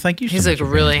Alvarado, thank you so He's much. like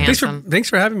for really being here. handsome. Thanks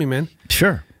for having me, man.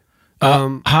 Sure.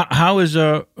 How is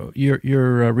your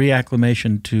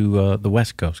reacclimation to the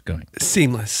West Coast going?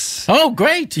 Seamless. Oh,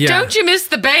 great. Yeah. Don't you miss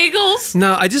the bagels?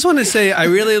 No, I just want to say I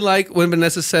really like when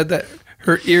Vanessa said that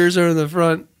her ears are in the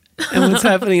front and what's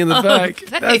happening in the back.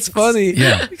 Thanks. That's funny.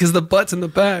 Yeah. Because the butt's in the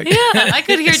back. Yeah, I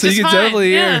could hear so just you can fine. definitely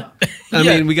hear. Yeah. I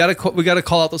mean, we got to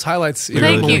call out those highlights. Thank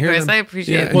when we you, hear Chris. them. I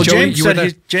appreciate it. Well, Joey, James you were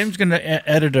said James going to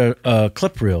edit a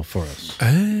clip reel for us.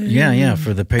 Yeah,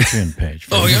 for the Patreon page.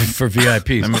 For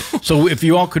VIPs. So if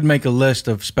you all could make a list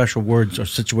of special words or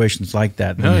situations like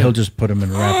that, then he'll just put them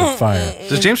in rapid fire.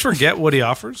 Does James forget what he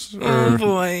offers? Oh,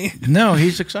 boy. No,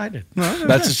 he's excited.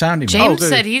 That's the sound he makes. James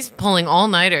said he's pulling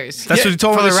all-nighters. That's what he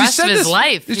told for me. the He rest said of his this.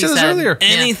 life. He said this earlier.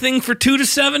 Anything for $2 to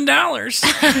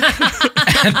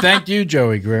 $7. And thank you,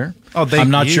 Joey Greer. Oh, thank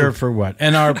I'm not you. sure for what.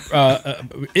 And our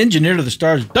engineer to the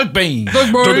stars, Doug Bain.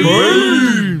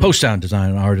 Post sound design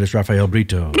and artist, Rafael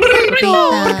Brito. And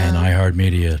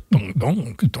iHeartMedia.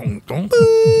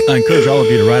 I encourage all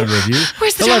of you to write a review.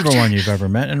 Where's the Tell doctor? everyone you've ever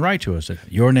met and write to us at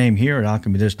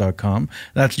yournamehere@alchemythis.com.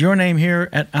 That's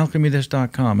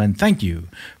yournamehere@alchemythis.com. And thank you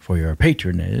for your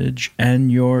patronage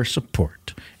and your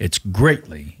support. It's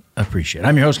greatly appreciated.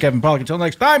 I'm your host, Kevin Pollak. Until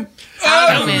next time.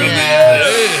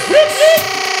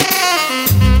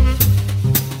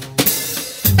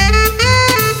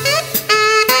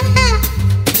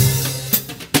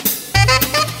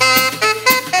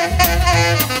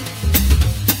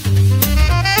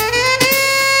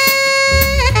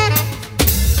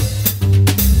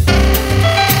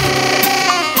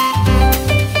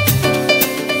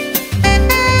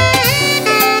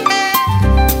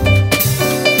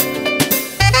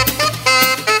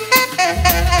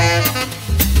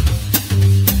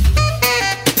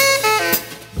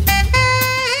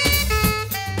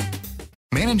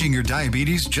 Managing your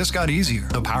diabetes just got easier.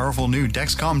 The powerful new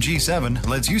Dexcom G7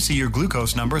 lets you see your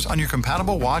glucose numbers on your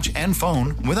compatible watch and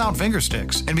phone without finger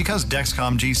sticks. And because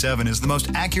Dexcom G7 is the most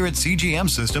accurate CGM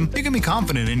system, you can be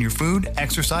confident in your food,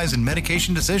 exercise, and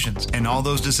medication decisions. And all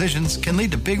those decisions can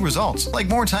lead to big results, like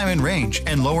more time in range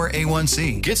and lower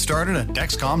A1C. Get started at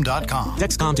Dexcom.com.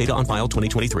 Dexcom data on file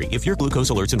 2023. If your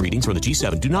glucose alerts and readings from the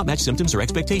G7 do not match symptoms or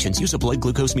expectations, use a blood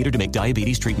glucose meter to make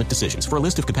diabetes treatment decisions. For a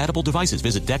list of compatible devices,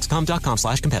 visit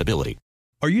Dexcom.com/compatibility.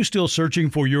 Are you still searching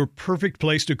for your perfect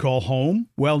place to call home?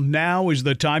 Well, now is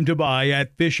the time to buy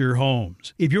at Fisher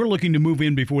Homes. If you're looking to move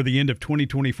in before the end of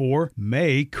 2024,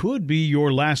 May could be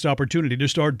your last opportunity to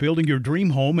start building your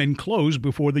dream home and close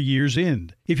before the year's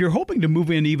end. If you're hoping to move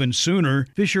in even sooner,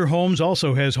 Fisher Homes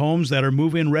also has homes that are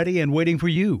move-in ready and waiting for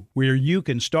you, where you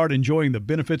can start enjoying the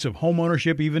benefits of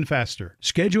homeownership even faster.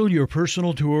 Schedule your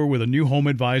personal tour with a new home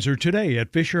advisor today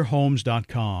at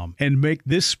FisherHomes.com and make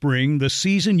this spring the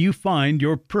season you find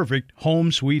your perfect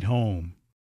home sweet home.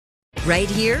 Right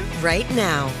here, right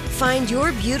now. Find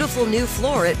your beautiful new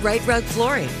floor at Right Rug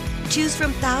Flooring. Choose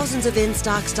from thousands of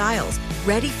in-stock styles,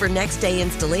 ready for next day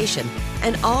installation,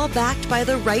 and all backed by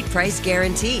the right price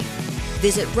guarantee.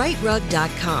 Visit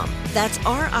rightrug.com. That's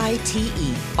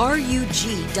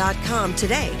RITERUG.com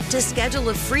today to schedule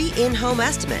a free in-home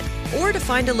estimate or to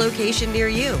find a location near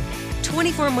you.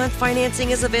 24-month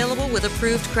financing is available with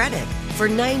approved credit. For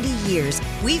 90 years,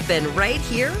 we've been right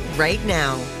here, right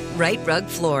now. Right Rug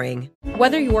Flooring.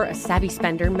 Whether you're a savvy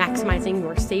spender maximizing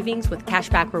your savings with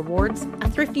cashback rewards, a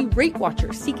thrifty rate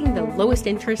watcher seeking the lowest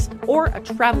interest, or a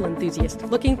travel enthusiast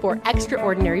looking for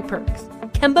extraordinary perks,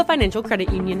 Kemba Financial Credit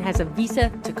Union has a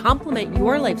visa to complement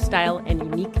your lifestyle and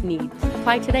unique needs.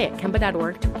 Apply today at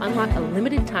Kemba.org to unlock a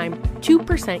limited time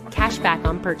 2% cash back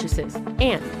on purchases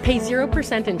and pay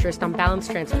 0% interest on balance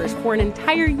transfers for an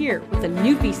entire year with a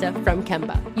new visa from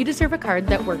Kemba. You deserve a card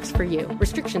that works for you.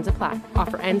 Restrictions apply.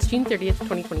 Offer ends June 30th,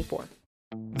 2024.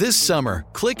 This summer,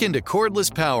 click into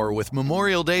cordless power with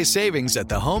Memorial Day savings at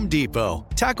the Home Depot.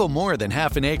 Tackle more than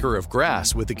half an acre of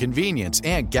grass with the convenience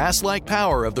and gas-like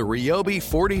power of the Ryobi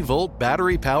 40-volt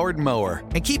battery-powered mower.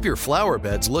 And keep your flower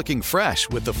beds looking fresh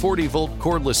with the 40-volt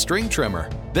cordless string trimmer.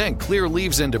 Then clear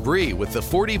leaves and debris with the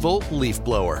 40-volt leaf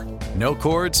blower. No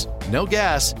cords, no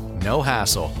gas, no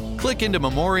hassle. Click into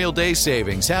Memorial Day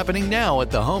savings happening now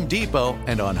at the Home Depot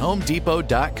and on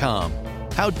HomeDepot.com.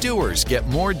 How doers get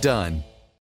more done.